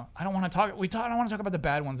 but you know, I don't want to talk. I don't want to talk about the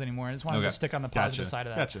bad ones anymore. I just wanted Okay. to stick on the positive side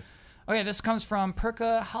of that. Gotcha. Okay, this comes from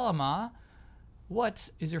Perka Halama. What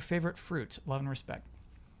is your favorite fruit? Love and respect.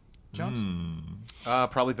 Jones?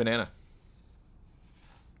 Probably banana.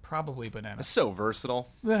 Probably banana. It's so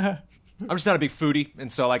versatile. I'm just not a big foodie,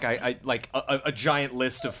 and so like I like a giant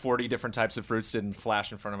list of 40 different types of fruits didn't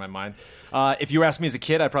flash in front of my mind. If you asked me as a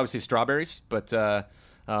kid, I'd probably say strawberries, but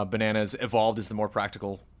bananas evolved as the more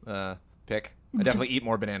practical pick. I definitely eat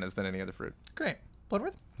more bananas than any other fruit. Great.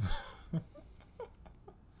 Bloodworth?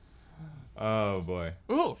 Oh boy.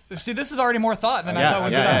 Ooh, see, this is already more thought than I Yeah, thought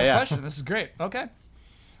would yeah, be on this yeah. question. This is great. Okay.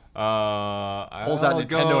 Pulls out I'll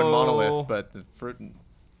Nintendo and Monolith, but the fruit.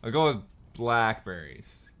 I'll go with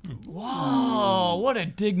blackberries. Oh, what a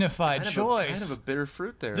dignified choice. Kind of a bitter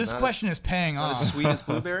fruit there. This Not question is paying not off. as sweet as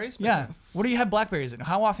blueberries. but- Yeah. What do you have blackberries in?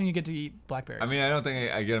 How often you get to eat blackberries? I mean, I don't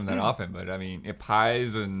think I get them that often, but I mean,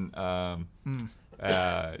 pies and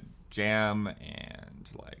jam and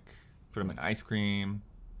like put them in ice cream.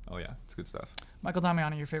 Oh yeah, it's good stuff. Michael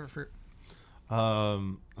Damiani, your favorite fruit? I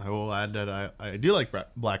will add that I do like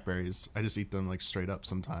blackberries. I just eat them like straight up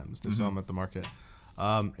sometimes. They sell them at the market.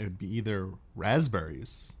 It would be either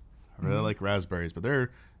raspberries. I really like raspberries, but they're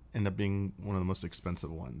end up being one of the most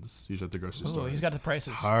expensive ones, usually at the grocery store. Oh, he's got the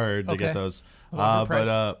prices. Hard to get those. What was the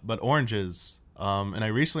price? But oranges. And I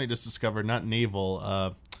recently just discovered not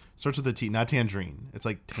navel. Starts with a T, not tangerine. It's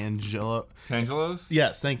like Tangelo. Tangelos?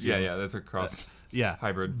 Yes, thank you. Yeah, that's a cross. Yeah,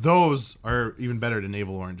 Hybrid. Those are even better than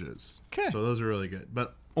navel oranges. 'Kay. So those are really good.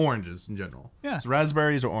 But oranges in general. Yeah. So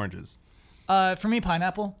raspberries or oranges. For me,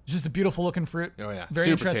 pineapple. It's just a beautiful looking fruit. Oh, yeah. Very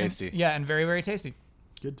Super interesting. tasty. Yeah, and very, very tasty.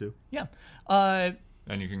 Good too. Yeah.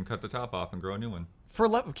 And you can cut the top off and grow a new one.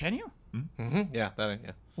 Can you? Yeah, that.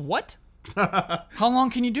 Yeah. What? How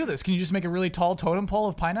long can you do this? Can you just make a really tall totem pole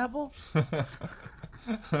of pineapple?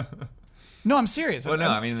 No, I'm serious. Well, no,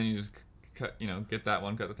 I mean, then you just cut, get that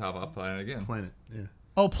one, cut the top off, plant it again. Plant it. Yeah.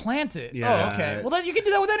 Oh, plant it. Yeah. Oh, okay. Well, then you can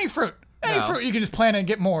do that with any fruit. Any No. fruit you can just plant it and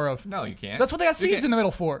get more of. No, you can't. That's what they got You seeds can't- in the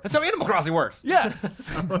middle for. That's how Animal Crossing works. Yeah.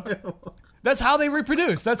 That's how they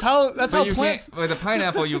reproduce. That's how But you plants. can't. With a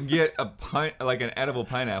pineapple, you'll get like an edible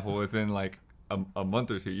pineapple within like a month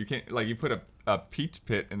or two. You can't you put a peach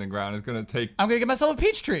pit in the ground. It's gonna take I'm gonna get myself a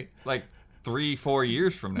peach tree. like 3-4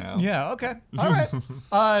 years from now. Yeah. Okay. All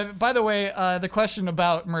right. By the way, the question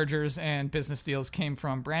about mergers and business deals came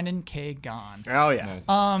from Brandon K. Gone. Oh yeah.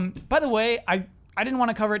 Nice. By the way, I didn't want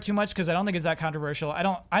to cover it too much because I don't think it's that controversial. I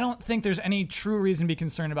don't think there's any true reason to be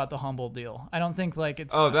concerned about the Humble deal. I don't think like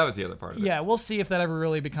it's. Oh, that was the other part of it. Yeah, we'll see if that ever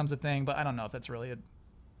really becomes a thing, but I don't know if that's really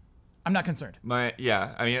I'm not concerned. I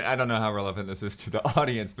mean, I don't know how relevant this is to the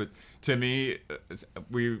audience, but to me,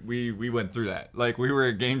 we went through that. Like, we were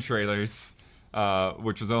at Game Trailers,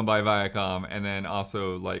 which was owned by Viacom, and then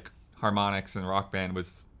also like Harmonix and Rock Band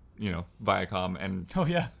was, Viacom, and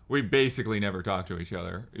we basically never talked to each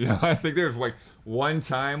other. I think there was like one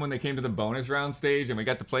time when they came to the bonus round stage and we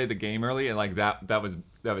got to play the game early, and like that was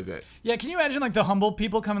it. Yeah, can you imagine like the Humble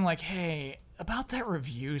people coming like, hey, about that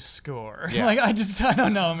review score? Yeah. Like, I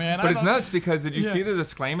don't know, man. But it's nuts because did you see the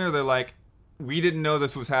disclaimer? They're like, we didn't know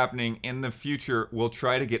this was happening. In the future, we'll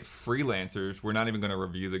try to get freelancers. We're not even going to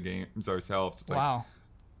review the games ourselves. It's like, wow.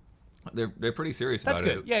 They're pretty serious That's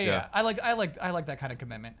about good. it. Yeah. I like that kind of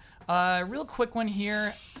commitment. Real quick one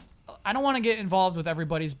here. I don't want to get involved with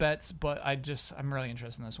everybody's bets, but I'm really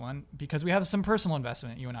interested in this one because we have some personal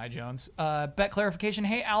investment, you and I, Jones. Bet clarification.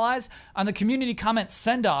 Hey, allies, on the community comment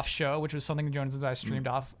send-off show, which was something Jones and I streamed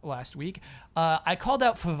off last week, I called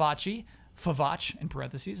out Favach in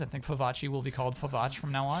parentheses. I think Favachi will be called Favach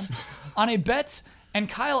from now on a bet, and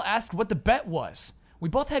Kyle asked what the bet was. We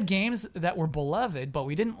both had games that were beloved, but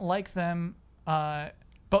we didn't like them.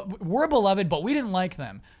 But were beloved, but we didn't like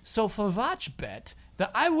them. So Favach bet that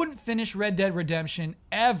I wouldn't finish Red Dead Redemption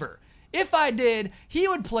ever. If I did, he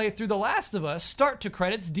would play through The Last of Us, start to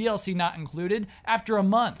credits, DLC not included, after a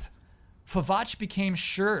month. Favach became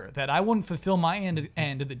sure that I wouldn't fulfill my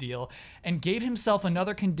end of the deal and gave himself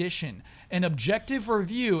another condition, an objective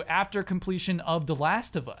review after completion of The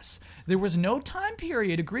Last of Us. There was no time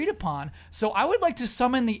period agreed upon, so I would like to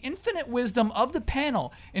summon the infinite wisdom of the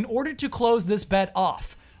panel in order to close this bet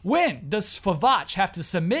off. When does Favach have to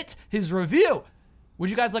submit his review? Would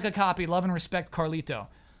you guys like a copy? Love and respect, Carlito.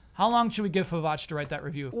 How long should we give Favach to write that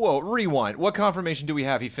review? Whoa, rewind. What confirmation do we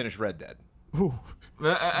have he finished Red Dead? Ooh.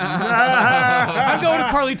 I'm going to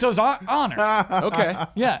Carlito's honor. Okay.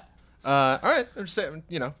 Yeah. All right. I'm just saying,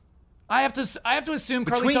 I have to assume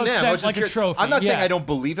Between Carlito them, I was sent like just a curious. trophy. I'm not saying Yeah. I don't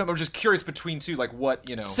believe him. I'm just curious between two, like what,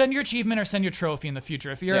 Send your achievement or send your trophy in the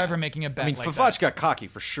future if you're ever making a bet. I mean, like Favach that. got cocky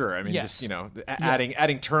for sure. I mean, Yes. just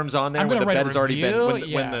adding terms on there I'm when the gonna write bet a has already been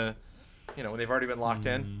review, when they've already been locked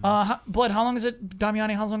in. Blood, how long is it,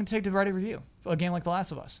 Damiani? How long does it take to write a review for a game like The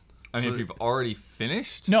Last of Us? I mean, if you've already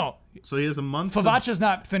finished? No. So he has a month. Favach has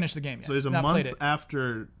not finished the game yet. So he's a not played month it.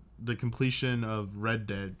 after the completion of Red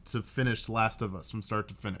Dead to finish Last of Us from start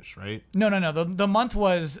to finish, right? No. The month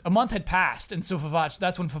was a month had passed, and so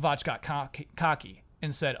that's when Favach got cocky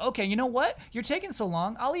and said, "Okay, you know what? You're taking so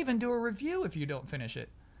long. I'll even do a review if you don't finish it."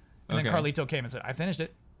 And then Carlito came and said, "I finished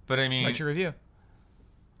it. But I mean, Write your review."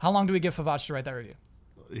 How long do we give Favach to write that review?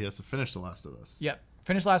 He has to finish The Last of Us. Yep.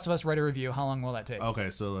 Finish Last of Us, write a review. How long will that take? Okay,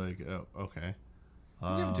 so okay.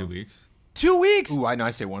 give him 2 weeks. 2 weeks? Ooh, I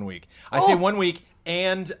say 1 week. I say 1 week,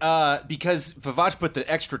 and because Favach put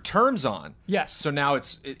the extra terms on. Yes. So now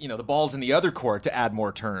the ball's in the other court to add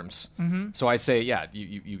more terms. Mm-hmm. So I say,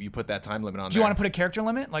 you put that time limit on. Do you want to put a character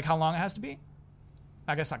limit? Like how long it has to be?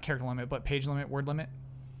 I guess not character limit, but page limit, word limit.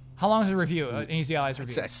 How long is a review? An Easy Allies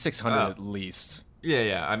review? It's 600 at least.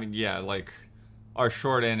 Yeah. I mean, like our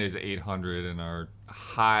short end is 800 and our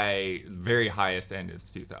very highest end is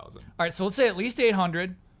 2,000. All right, so let's say at least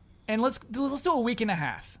 800, and let's do a week and a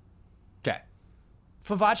half. Okay.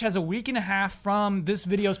 Favach has a week and a half from this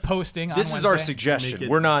video's posting on This is Wednesday. our suggestion. Make it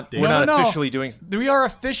We're not daily. officially doing. We are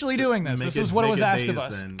officially doing this. This is what was asked of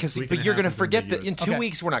us. But you're going to forget that in 2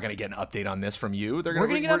 weeks we're not going to get an update on this from you. We're going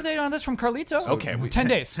to get an update on this from Carlito. Okay. 10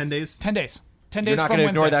 days. 10 days? 10 days. 10 You're days not from going to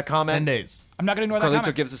ignore Wednesday. that comment. 10 days. I'm not going to ignore that Carlito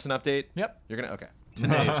comment. gives us an update. Yep. You're going to 10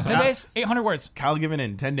 days. 10 days, 800 words. Kyle giving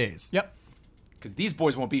in 10 days. Yep. Because these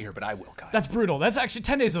boys won't be here, but I will, Kyle. That's brutal. That's actually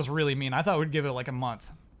 10 days is really mean. I thought we'd give it like a month.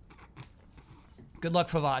 Good luck,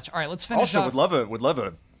 Favach. All right, let's finish Also, off. would love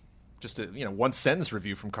a just a one sentence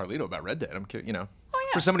review from Carlito about Red Dead. I'm curious, Oh,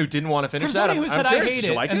 yeah. for someone who didn't want to finish From that. somebody who said, I'm I curious. hate Did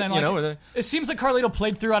you it. like And it? then, You know, it seems like Carlito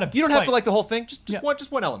played through out of you don't have to spite. like the whole thing. Just Yeah.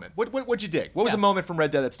 one element. What'd you dig? What was Yeah. a moment from Red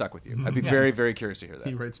Dead that stuck with you? I'd be very, very curious to hear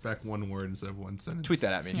He that. writes back one word instead of one sentence. Tweet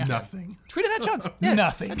that at me. Nothing. Tweet it at Jones.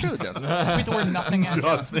 Nothing. Truly, Johnson. Tweet the word nothing at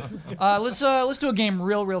Jones. Let's do a game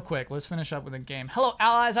real quick. Let's finish up with a game. Hello,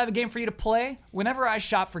 allies. I have a game for you to play. Whenever I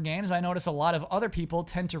shop for games, I notice a lot of other people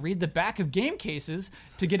tend to read the back of game cases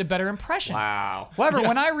to get a better impression. Wow. However,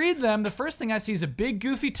 when I read them, the first thing I see is a big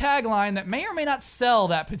goofy tagline that may or may not sell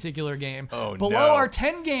that particular game. Oh, Below no. are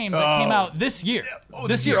 10 games that came out this year.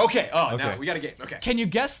 This year. Okay. Oh, Okay. no, we got a game. Okay. Can you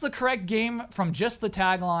guess the correct game from just the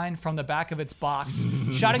tagline from the back of its box?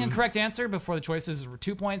 Shouting a correct answer before the choices were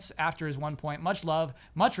 2 points, after is 1 point. Much love,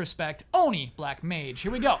 much respect. Oni Black Mage.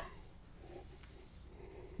 Here we go.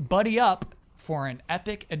 Buddy up for an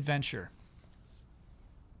epic adventure.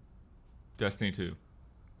 Destiny 2.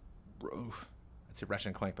 Let's see, Ratchet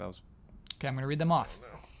and Clank. That was. Okay, I'm going to read them off.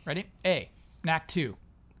 Ready? A. Knack 2.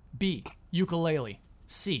 B. Ukulele.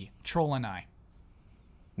 C. Troll and I.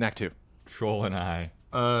 Knack 2. Troll and I.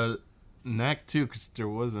 Knack 2, because there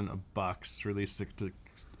wasn't a box released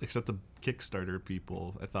except the Kickstarter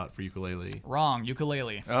people, I thought, for ukulele. Wrong.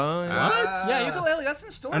 Ukulele. Oh, yeah. What? Yeah, ukulele. That's in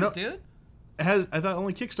stores, dude. I thought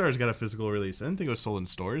only Kickstarter's got a physical release. I didn't think it was sold in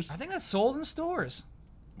stores. I think that's sold in stores.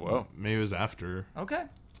 Whoa. Maybe it was after. Okay.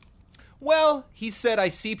 Well, he said, I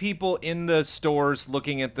see people in the stores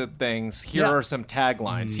looking at the things. Here Yeah. are some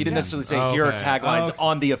taglines. He didn't necessarily say, Okay. here are taglines Okay.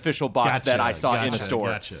 on the official box Gotcha, that I saw in a gotcha, store.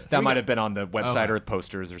 gotcha. That might have been on the website or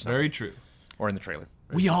posters or something. Very true. Or in the trailer.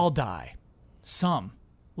 We all die. Some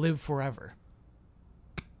live forever.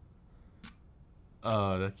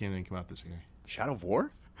 That game didn't come out this year. Shadow of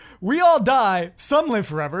War? We all die. Some live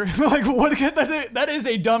forever. Like, what? That is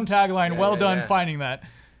a dumb tagline. Well done yeah. finding that.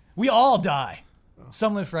 We all die.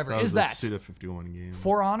 Some live forever. That was Is the that Suda 51 game.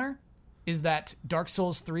 For Honor? Is that Dark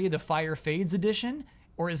Souls 3, the Fire Fades edition?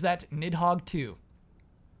 Or is that Nidhogg 2?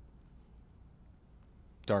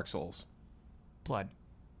 Dark Souls. Blood.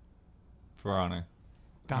 For Honor.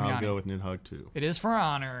 I'll Damiani. go with Nidhogg 2. It is For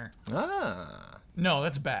Honor. Ah. No,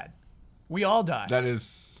 that's bad. We all die. That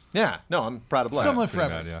is. Yeah. No, I'm proud of Black. Some live pretty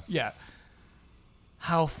forever. bad, Yeah.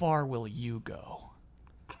 How far will you go?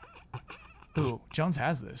 Ooh, Jones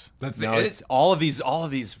has this. That's No, it. it's all of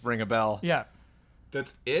these ring a bell. Yeah.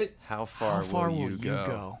 That's it. How far, How far will you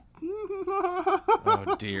go?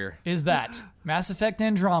 Oh dear. Is that Mass Effect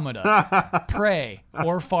Andromeda, Prey,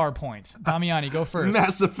 or Farpoint? Damiani, go first.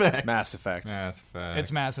 Mass Effect. Mass Effect. Mass Effect.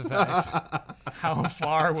 It's Mass Effect. How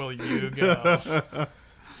far will you go?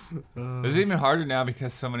 This is even harder now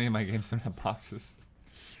because so many of my games don't have boxes.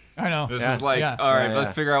 I know. This Yeah. is like, Yeah. all right, Yeah, let's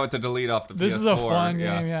yeah. figure out what to delete off the PS4. This is a fun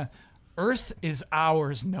game, yeah. Earth is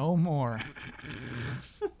ours no more.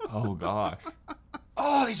 Oh gosh.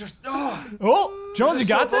 Oh, these are. Oh, Oh, Jones, you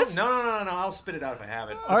got this? No. I'll spit it out if I have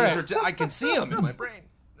it. All right. I can see them in my brain.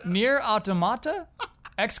 Near Automata,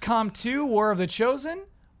 XCOM 2, War of the Chosen,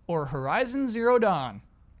 or Horizon Zero Dawn?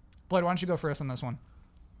 Blood, why don't you go first on this one?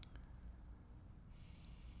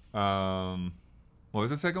 What was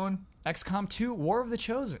the second one? XCOM 2, War of the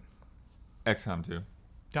Chosen. XCOM 2.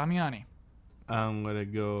 Damiani. I'm going to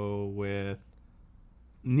go with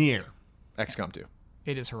Nier. XCOM 2.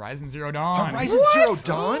 It is Horizon Zero Dawn. Horizon Zero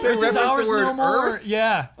Dawn? Earth is reference the ours word no more. Earth?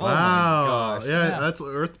 Yeah. Oh my Wow. gosh. Yeah, Yeah. that's what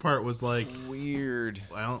Earth part was like. Weird.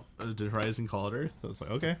 I don't. Did Horizon call it Earth? I was like,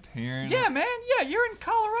 okay. Yeah, man. Yeah, you're in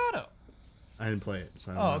Colorado. I didn't play it.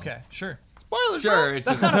 So I don't Oh, know. okay. Sure. Spoilers, sure. It's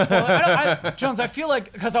That's just, not a spoiler. Jones, I feel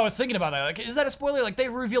like, because I was thinking about that, like, is that a spoiler? Like, they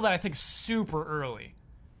reveal that, I think, super early.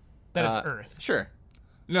 That it's Earth. Sure.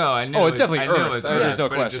 no, I knew. Oh, it's definitely I knew Earth. it was There's no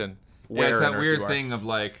but it question. yeah, Where it's on that Earth weird you are. thing of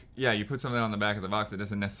like, yeah, you put something on the back of the box. It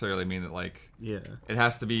doesn't necessarily mean that like Yeah. it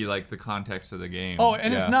has to be like the context of the game. Oh,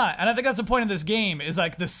 and it's Yeah. not. And I think that's the point of this game, is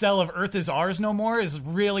like the sell of Earth is ours no more is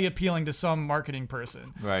really appealing to some marketing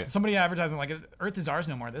person. Right. Somebody advertising like, Earth is ours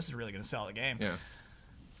no more. This is really going to sell the game. Yeah.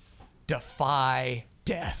 Defy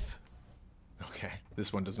death. Okay.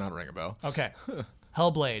 This one does not ring a bell. Okay.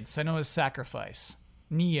 Hellblade, Senua's Sacrifice,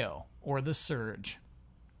 Neo, or The Surge.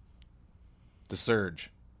 The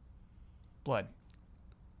Surge. Blood.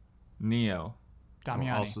 Neo.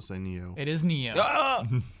 Damiani. I'll also say Neo. It is Neo.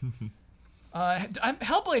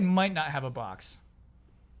 Hellblade might not have a box.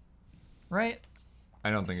 Right? I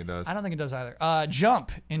don't think it does. I don't think it does either.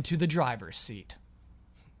 Jump into the driver's seat.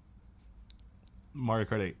 Mario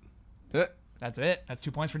Kart 8. That's it. That's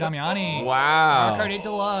 2 points for Damiani. Wow. Mario Kart 8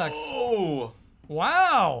 Deluxe. Oh.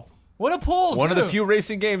 Wow. What a pull, One of the too. few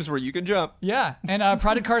racing games where you can jump. Yeah. And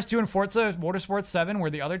Project Cars 2 and Forza Motorsport 7 were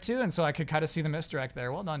the other two, and so I could kind of see the misdirect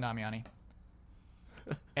there. Well done, Damiani.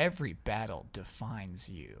 Every battle defines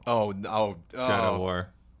you. Oh, no. Shadow War.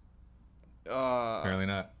 Uh, Apparently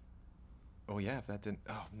not. oh, yeah, if that didn't.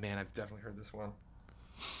 Oh, man, I've definitely heard this one.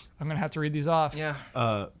 I'm going to have to read these off. Yeah.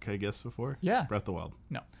 Can I guess before? Yeah. Breath of the Wild.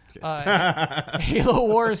 No. Halo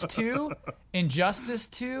Wars 2, Injustice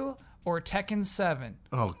 2, or Tekken 7?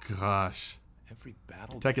 Oh, gosh. Every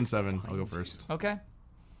battle. Tekken 7. I'll go defines you. first. Okay.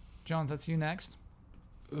 Jones, that's you next.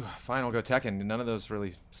 Fine, I'll go Tekken. None of those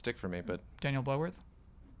really stick for me, but Daniel Bloodworth.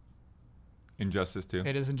 Injustice 2.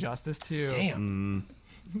 It is Injustice 2. Damn.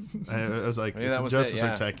 I was like, Maybe it's that was Injustice it, or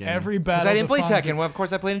yeah. Tekken. Every Because battle I didn't play defines Tekken. you. Well, of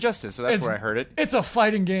course I played Injustice, so that's It's- where I heard it. It's a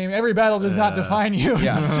fighting game. Every battle does not define you.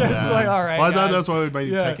 Yeah. It's just like, all right. Well, I thought guys. that's why we played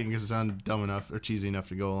Yeah. Tekken, because it sounded dumb enough or cheesy enough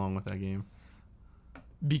to go along with that game.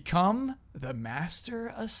 Become the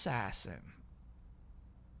Master Assassin.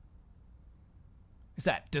 Is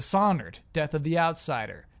that Dishonored, Death of the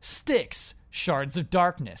Outsider, Styx, Shards of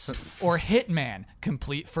Darkness, or Hitman,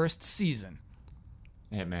 Complete First Season?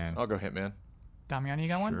 Hitman. I'll go Hitman. Damian, you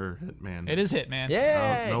got one? Sure, Hitman. It is Hitman.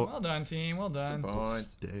 Yay! No. Well done, team. Well done.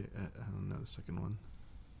 Points. I don't know the second one.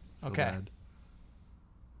 Feel Okay. bad.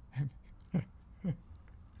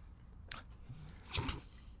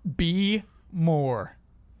 Be more.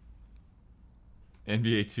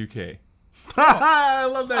 NBA 2K. I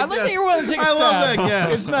love that I like guess. that you were willing to take a I love stab. that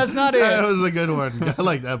guess. That's not That it. was a good one. I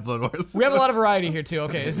like that, Blood Wars. We have a lot of variety here, too.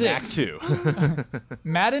 Okay, is Act it 2.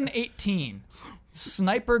 Madden 18,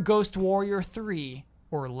 Sniper Ghost Warrior 3,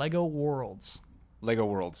 or Lego Worlds? Lego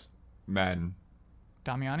Worlds. Madden.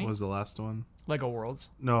 Damiani? What was the last one? Lego Worlds.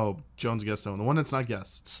 No, Jones guessed that one. The one that's not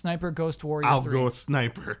guessed. Sniper Ghost Warrior I'll 3. go with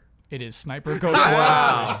Sniper. It is Sniper Ghost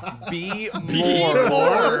Warrior. Be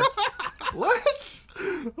more. What?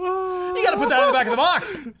 You gotta put that in the back of the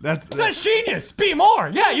box. That's genius. Be more.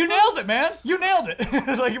 Yeah, you nailed it, man. You nailed it.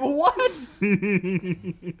 Like, what? Can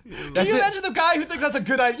you imagine the guy who thinks that's a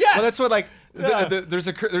good idea? Yes. Well, that's what, like, Yeah. there's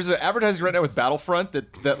an advertising right now with Battlefront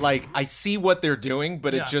that like, I see what they're doing,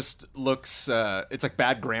 but Yeah. it just looks, it's like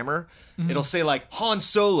bad grammar. It'll say, like, Han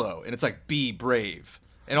Solo, and it's like, be brave.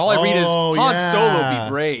 And all I read is, Oh, Han yeah. Solo, be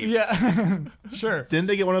brave. Yeah. Sure. Didn't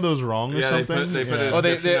they get one of those wrong or Yeah, something? they put Yeah. a Oh,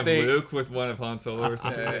 they- description they- of Luke with one of Han Solo or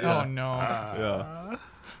something. Oh, no.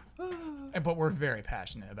 Yeah. But we're very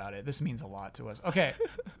passionate about it. This means a lot to us. Okay.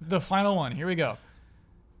 The final one. Here we go.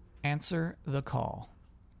 Answer the call.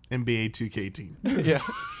 NBA 2K team. Yeah.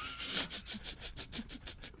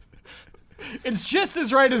 It's just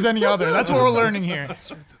as right as any other. That's what we're learning here.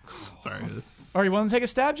 Sorry. Are you willing to take a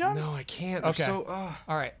stab, Jones? No, I can't. Okay. So,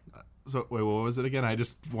 All right. So, wait, what was it again? I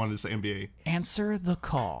just wanted to say NBA. Answer the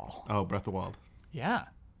call. Oh, Breath of the Wild. Yeah.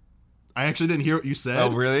 I actually didn't hear what you said. Oh,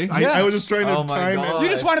 really? Yeah. I was just trying to Oh my time God. it. You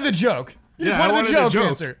just wanted the joke. You just Yeah, I wanted the wanted joke, the joke.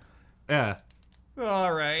 answer. Yeah,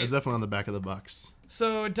 All right. it's definitely on the back of the box.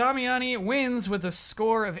 So Damiani wins with a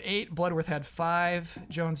score of 8. Bloodworth had 5.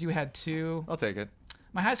 Jones, you had 2. I'll take it.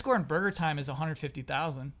 My high score in Burger Time is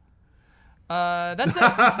 150,000. That's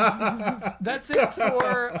it. That's it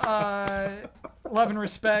for love and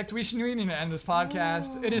respect. We need to end this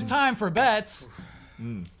podcast. It is time for bets.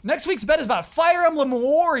 Next week's bet is about Fire Emblem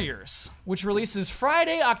Warriors, which releases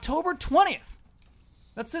Friday, October 20th.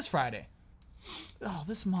 That's this Friday. Oh,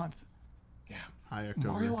 this month. Hi, October.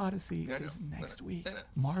 Mario Odyssey is next week.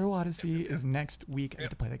 Mario Odyssey is next week. I get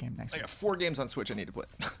to play that game next I week. got 4 games on Switch I need to play.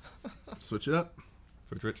 Switch it up.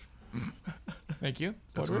 Switch. Thank you.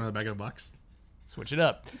 That's one on the back of the box. Switch it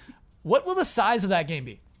up. What will the size of that game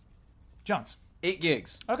be? Jones. 8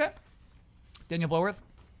 gigs. Okay. Daniel Bloworth.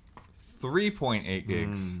 3.8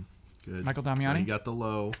 gigs. Good. Michael So Damiani? you got the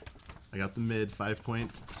low. I got the mid.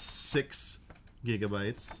 5.6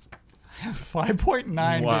 gigabytes.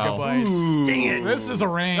 5.9 Wow. gigabytes. Dang it. This is a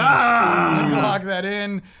range. Let me lock that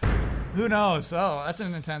in. Who knows? Oh, that's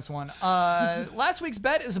an intense one. Last week's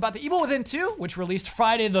bet is about The Evil Within 2, which released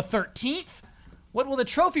Friday the 13th. What will the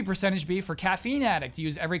trophy percentage be for Caffeine Addict to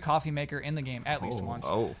use every coffee maker in the game at least once?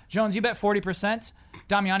 Oh. Jones, you bet 40%.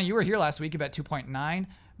 Damiani, you were here last week. You bet 2.9.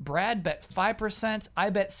 Brad bet 5%. I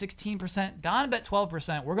bet 16%. Don bet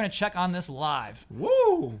 12%. We're going to check on this live.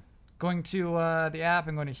 Woo! Going to the app.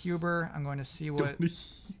 I'm going to Huber. I'm going to see what...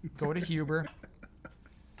 Go to Huber.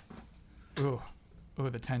 Ooh,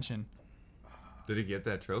 the tension. Did he get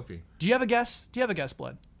that trophy? Do you have a guess? Do you have a guess,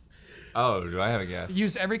 Blood? Oh, do I have a guess?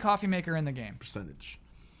 Use every coffee maker in the game. Percentage.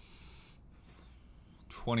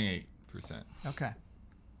 28%. Okay.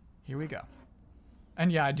 Here we go.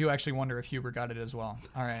 And yeah, I do actually wonder if Huber got it as well.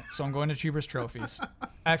 All right, so I'm going to Huber's trophies.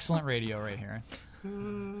 Excellent radio right here.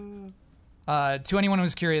 To anyone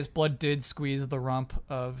who's curious, Blood did squeeze the rump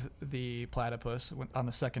of the platypus on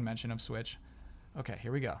the second mention of Switch. Okay,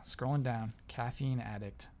 here we go. Scrolling down. Caffeine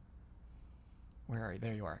Addict. Where are you?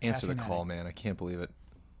 There you are. Answer the Caffeine call, Addict. man. I can't believe it.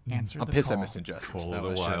 Answer I'm the pissed call. I missed Injustice. Call That of the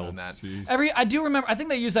was should've Wild. been that. Jeez. I do remember. I think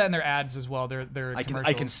they use that in their ads as well. Their I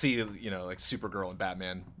commercials. can see, like Supergirl and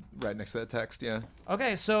Batman right next to that text. Yeah.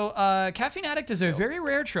 Okay, so Caffeine Addict is a very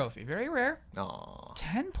rare trophy. Very rare. Aw.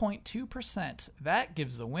 10.2%. That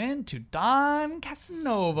gives the win to Don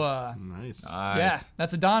Casanova. Nice. Nice. Yeah,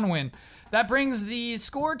 that's a Don win. That brings the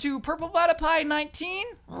score to Purple Platypi 19.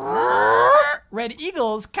 Red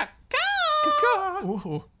Eagles, cacao.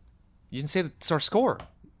 Ooh. You didn't say that's our score.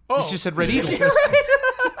 Oh. You just said Red Eagles.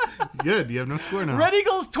 Good. You have no score now. Red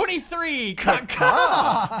Eagles 23.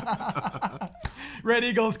 Caca. Red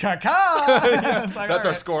Eagles caca. It's like, That's all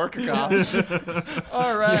our score, Kaka.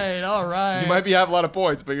 All right. You might have a lot of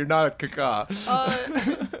points, but you're not a Kaka.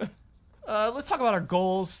 Let's talk about our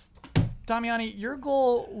goals. Damiani, your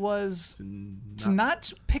goal was to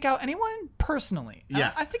not pick out anyone personally.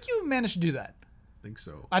 Yeah. I think you managed to do that. I think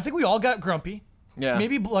so. I think we all got grumpy. Yeah.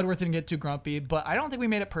 Maybe Bloodworth didn't get too grumpy, but I don't think we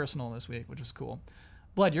made it personal this week, which was cool.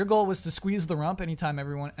 Blood, your goal was to squeeze the rump anytime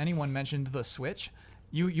anyone mentioned the Switch.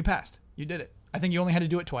 You passed. You did it. I think you only had to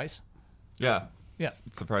do it twice. Yeah. Yeah.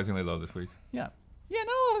 It's surprisingly low this week. Yeah. Yeah,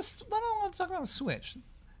 no, I don't want to talk about the Switch.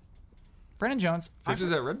 Brandon Jones. Switch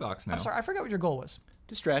is at Redbox now. I'm sorry, I forgot what your goal was.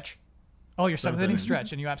 To stretch. Oh, your seventh inning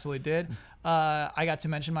stretch, and you absolutely did. I got to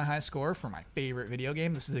mention my high score for my favorite video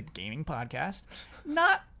game. This is a gaming podcast,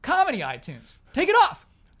 not comedy iTunes. Take it off.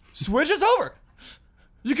 Switch is over.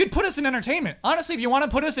 You could put us in entertainment. Honestly, if you want to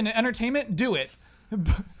put us in entertainment, do it.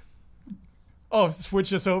 Oh,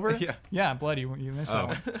 Switch is over? Yeah. Yeah, Blood, you missed that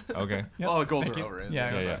one. Okay. Yep. All the goals Thank are you. over.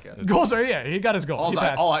 Yeah. Yeah. Goals are, he got his goal. He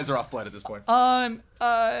passed. All eyes are off Blood at this point. Love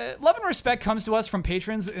and respect comes to us from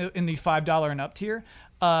patrons in the $5 and up tier.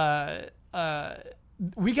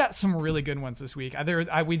 We got some really good ones this week.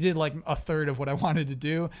 We did like a third of what I wanted to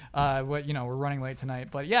do. We're running late tonight,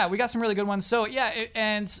 but yeah, we got some really good ones. So yeah,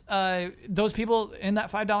 those people in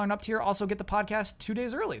that $5 and up tier also get the podcast 2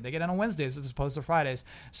 days early. They get it on Wednesdays as opposed to Fridays.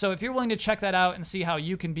 So if you're willing to check that out and see how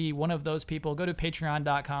you can be one of those people, go to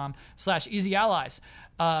patreon.com/easyallies.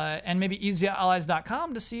 And maybe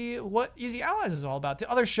easyallies.com to see what Easy Allies is all about. The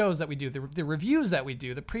other shows that we do, the reviews that we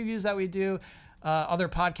do, the previews that we do, other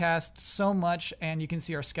podcasts, so much, and you can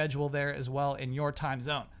see our schedule there as well in your time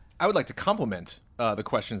zone. I would like to compliment the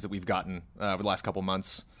questions that we've gotten over the last couple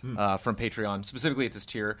months from Patreon, specifically at this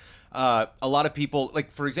tier. A lot of people, like,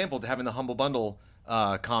 for example, to having the Humble Bundle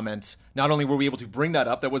comment, not only were we able to bring that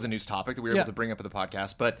up, that was a news topic that we were able to bring up at the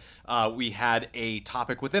podcast, but we had a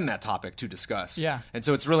topic within that topic to discuss. Yeah. And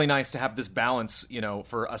so it's really nice to have this balance,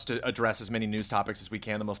 for us to address as many news topics as we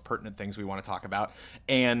can, the most pertinent things we want to talk about,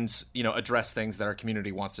 and, address things that our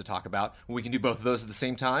community wants to talk about. When we can do both of those at the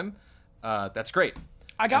same time, that's great.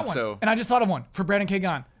 I got one, and I just thought of one for Brandon K.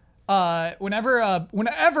 Gon.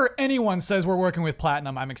 Whenever anyone says we're working with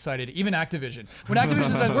Platinum, I'm excited. Even Activision. When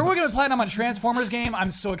Activision says we're working with Platinum on Transformers game,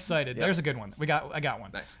 I'm so excited. Yep. There's a good one. I got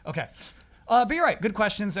one. Nice. Okay. But you're right. Good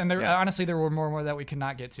questions, and honestly, there were more that we could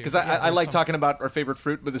not get to. Because I like talking about our favorite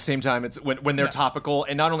fruit, but at the same time, it's when they're topical,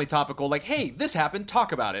 and not only topical, like, hey, this happened,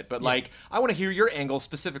 talk about it, but like, I want to hear your angle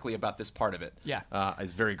specifically about this part of it. Yeah.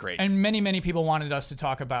 Is very great. And many people wanted us to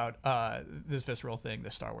talk about this Visceral thing,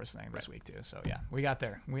 this Star Wars thing this week too. So yeah, we got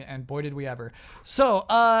there. And boy did we ever. So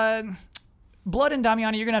Blood and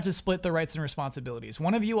Damiani, you're gonna have to split the rights and responsibilities.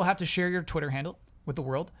 One of you will have to share your Twitter handle with the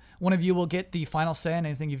world. One of you will get the final say on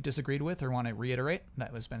anything you've disagreed with or want to reiterate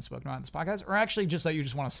that has been spoken on in this podcast, or actually just that you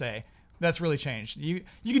just want to say. That's really changed. You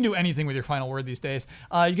can do anything with your final word these days.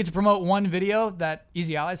 You get to promote one video that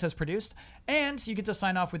Easy Allies has produced, and you get to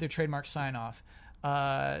sign off with your trademark sign off.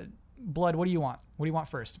 Blood, what do you want? What do you want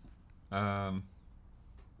first? I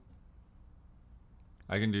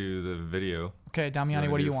can do the video. Okay,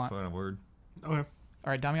 Damiani, what do you want? Final word. Okay. All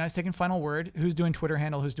right, Damiani's taking final word. Who's doing Twitter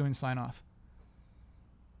handle? Who's doing sign off?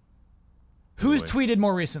 Who's tweeted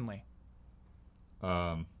more recently?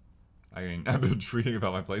 I've been tweeting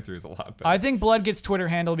about my playthroughs a lot better. I think Blood gets Twitter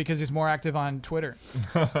handle because he's more active on Twitter.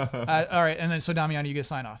 All right, and then so Damiani, you get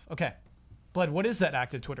sign off. Okay. Blood, what is that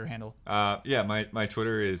active Twitter handle? My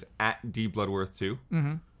Twitter is @dbloodworth2.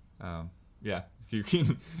 Mm-hmm. So you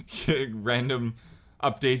can get random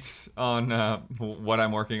updates on what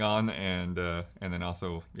I'm working on, and then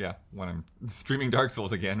also when I'm streaming Dark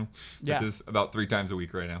Souls again, which is about 3 times a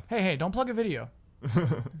week right now. Hey, don't plug a video.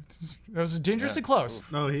 That was dangerously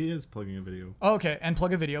close. No, he is plugging a video. Oh, okay, and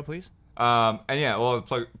plug a video, please. Plug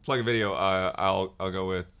a video. I'll go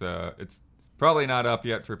with it's probably not up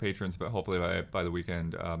yet for patrons, but hopefully by the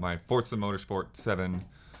weekend, my Forza Motorsport 7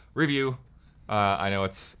 review. I know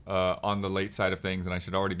it's on the late side of things, and I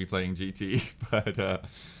should already be playing GT, but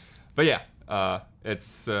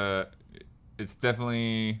it's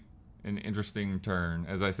definitely an interesting turn.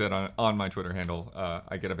 As I said on my Twitter handle,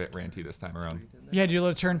 I get a bit ranty this time around. Yeah, do you a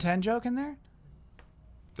little turn 10 joke in there?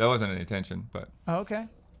 That wasn't an intention, but Oh, okay.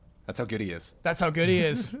 That's how good he is. That's how good he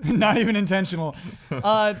is. Not even intentional.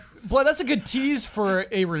 Blood, that's a good tease for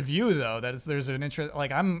a review, though. There's an interest.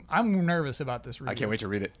 Like I'm nervous about this review. I can't wait to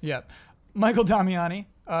read it. Yep. Michael Damiani,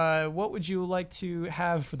 what would you like to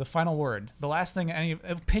have for the final word? The last thing, any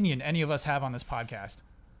opinion any of us have on this podcast?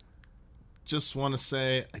 Just want to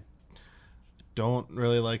say, don't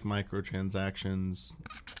really like microtransactions.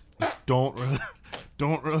 Don't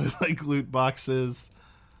really like loot boxes.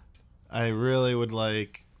 I really would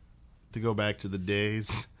like to go back to the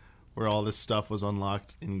days where all this stuff was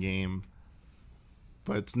unlocked in game,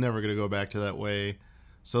 but it's never gonna go back to that way.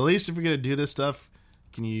 So at least if you're gonna do this stuff,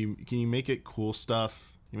 can you make it cool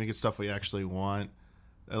stuff? You make it stuff we actually want.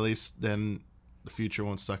 At least then the future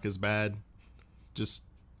won't suck as bad. Just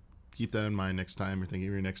keep that in mind next time you're thinking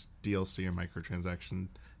of your next DLC or microtransaction.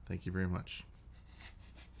 Thank you very much.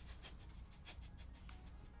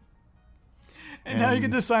 And now you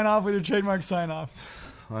get to sign off with your trademark sign off.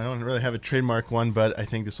 Well, I don't really have a trademark one, but I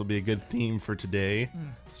think this will be a good theme for today.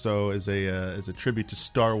 So as a tribute to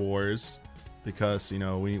Star Wars, because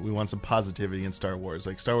we want some positivity in Star Wars.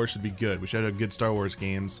 Like, Star Wars should be good. We should have good Star Wars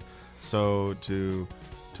games. So to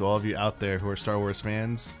all of you out there who are Star Wars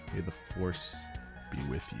fans, may the Force be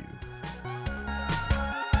with you.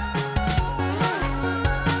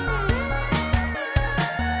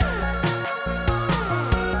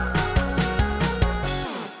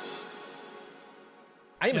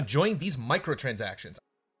 I am enjoying these microtransactions.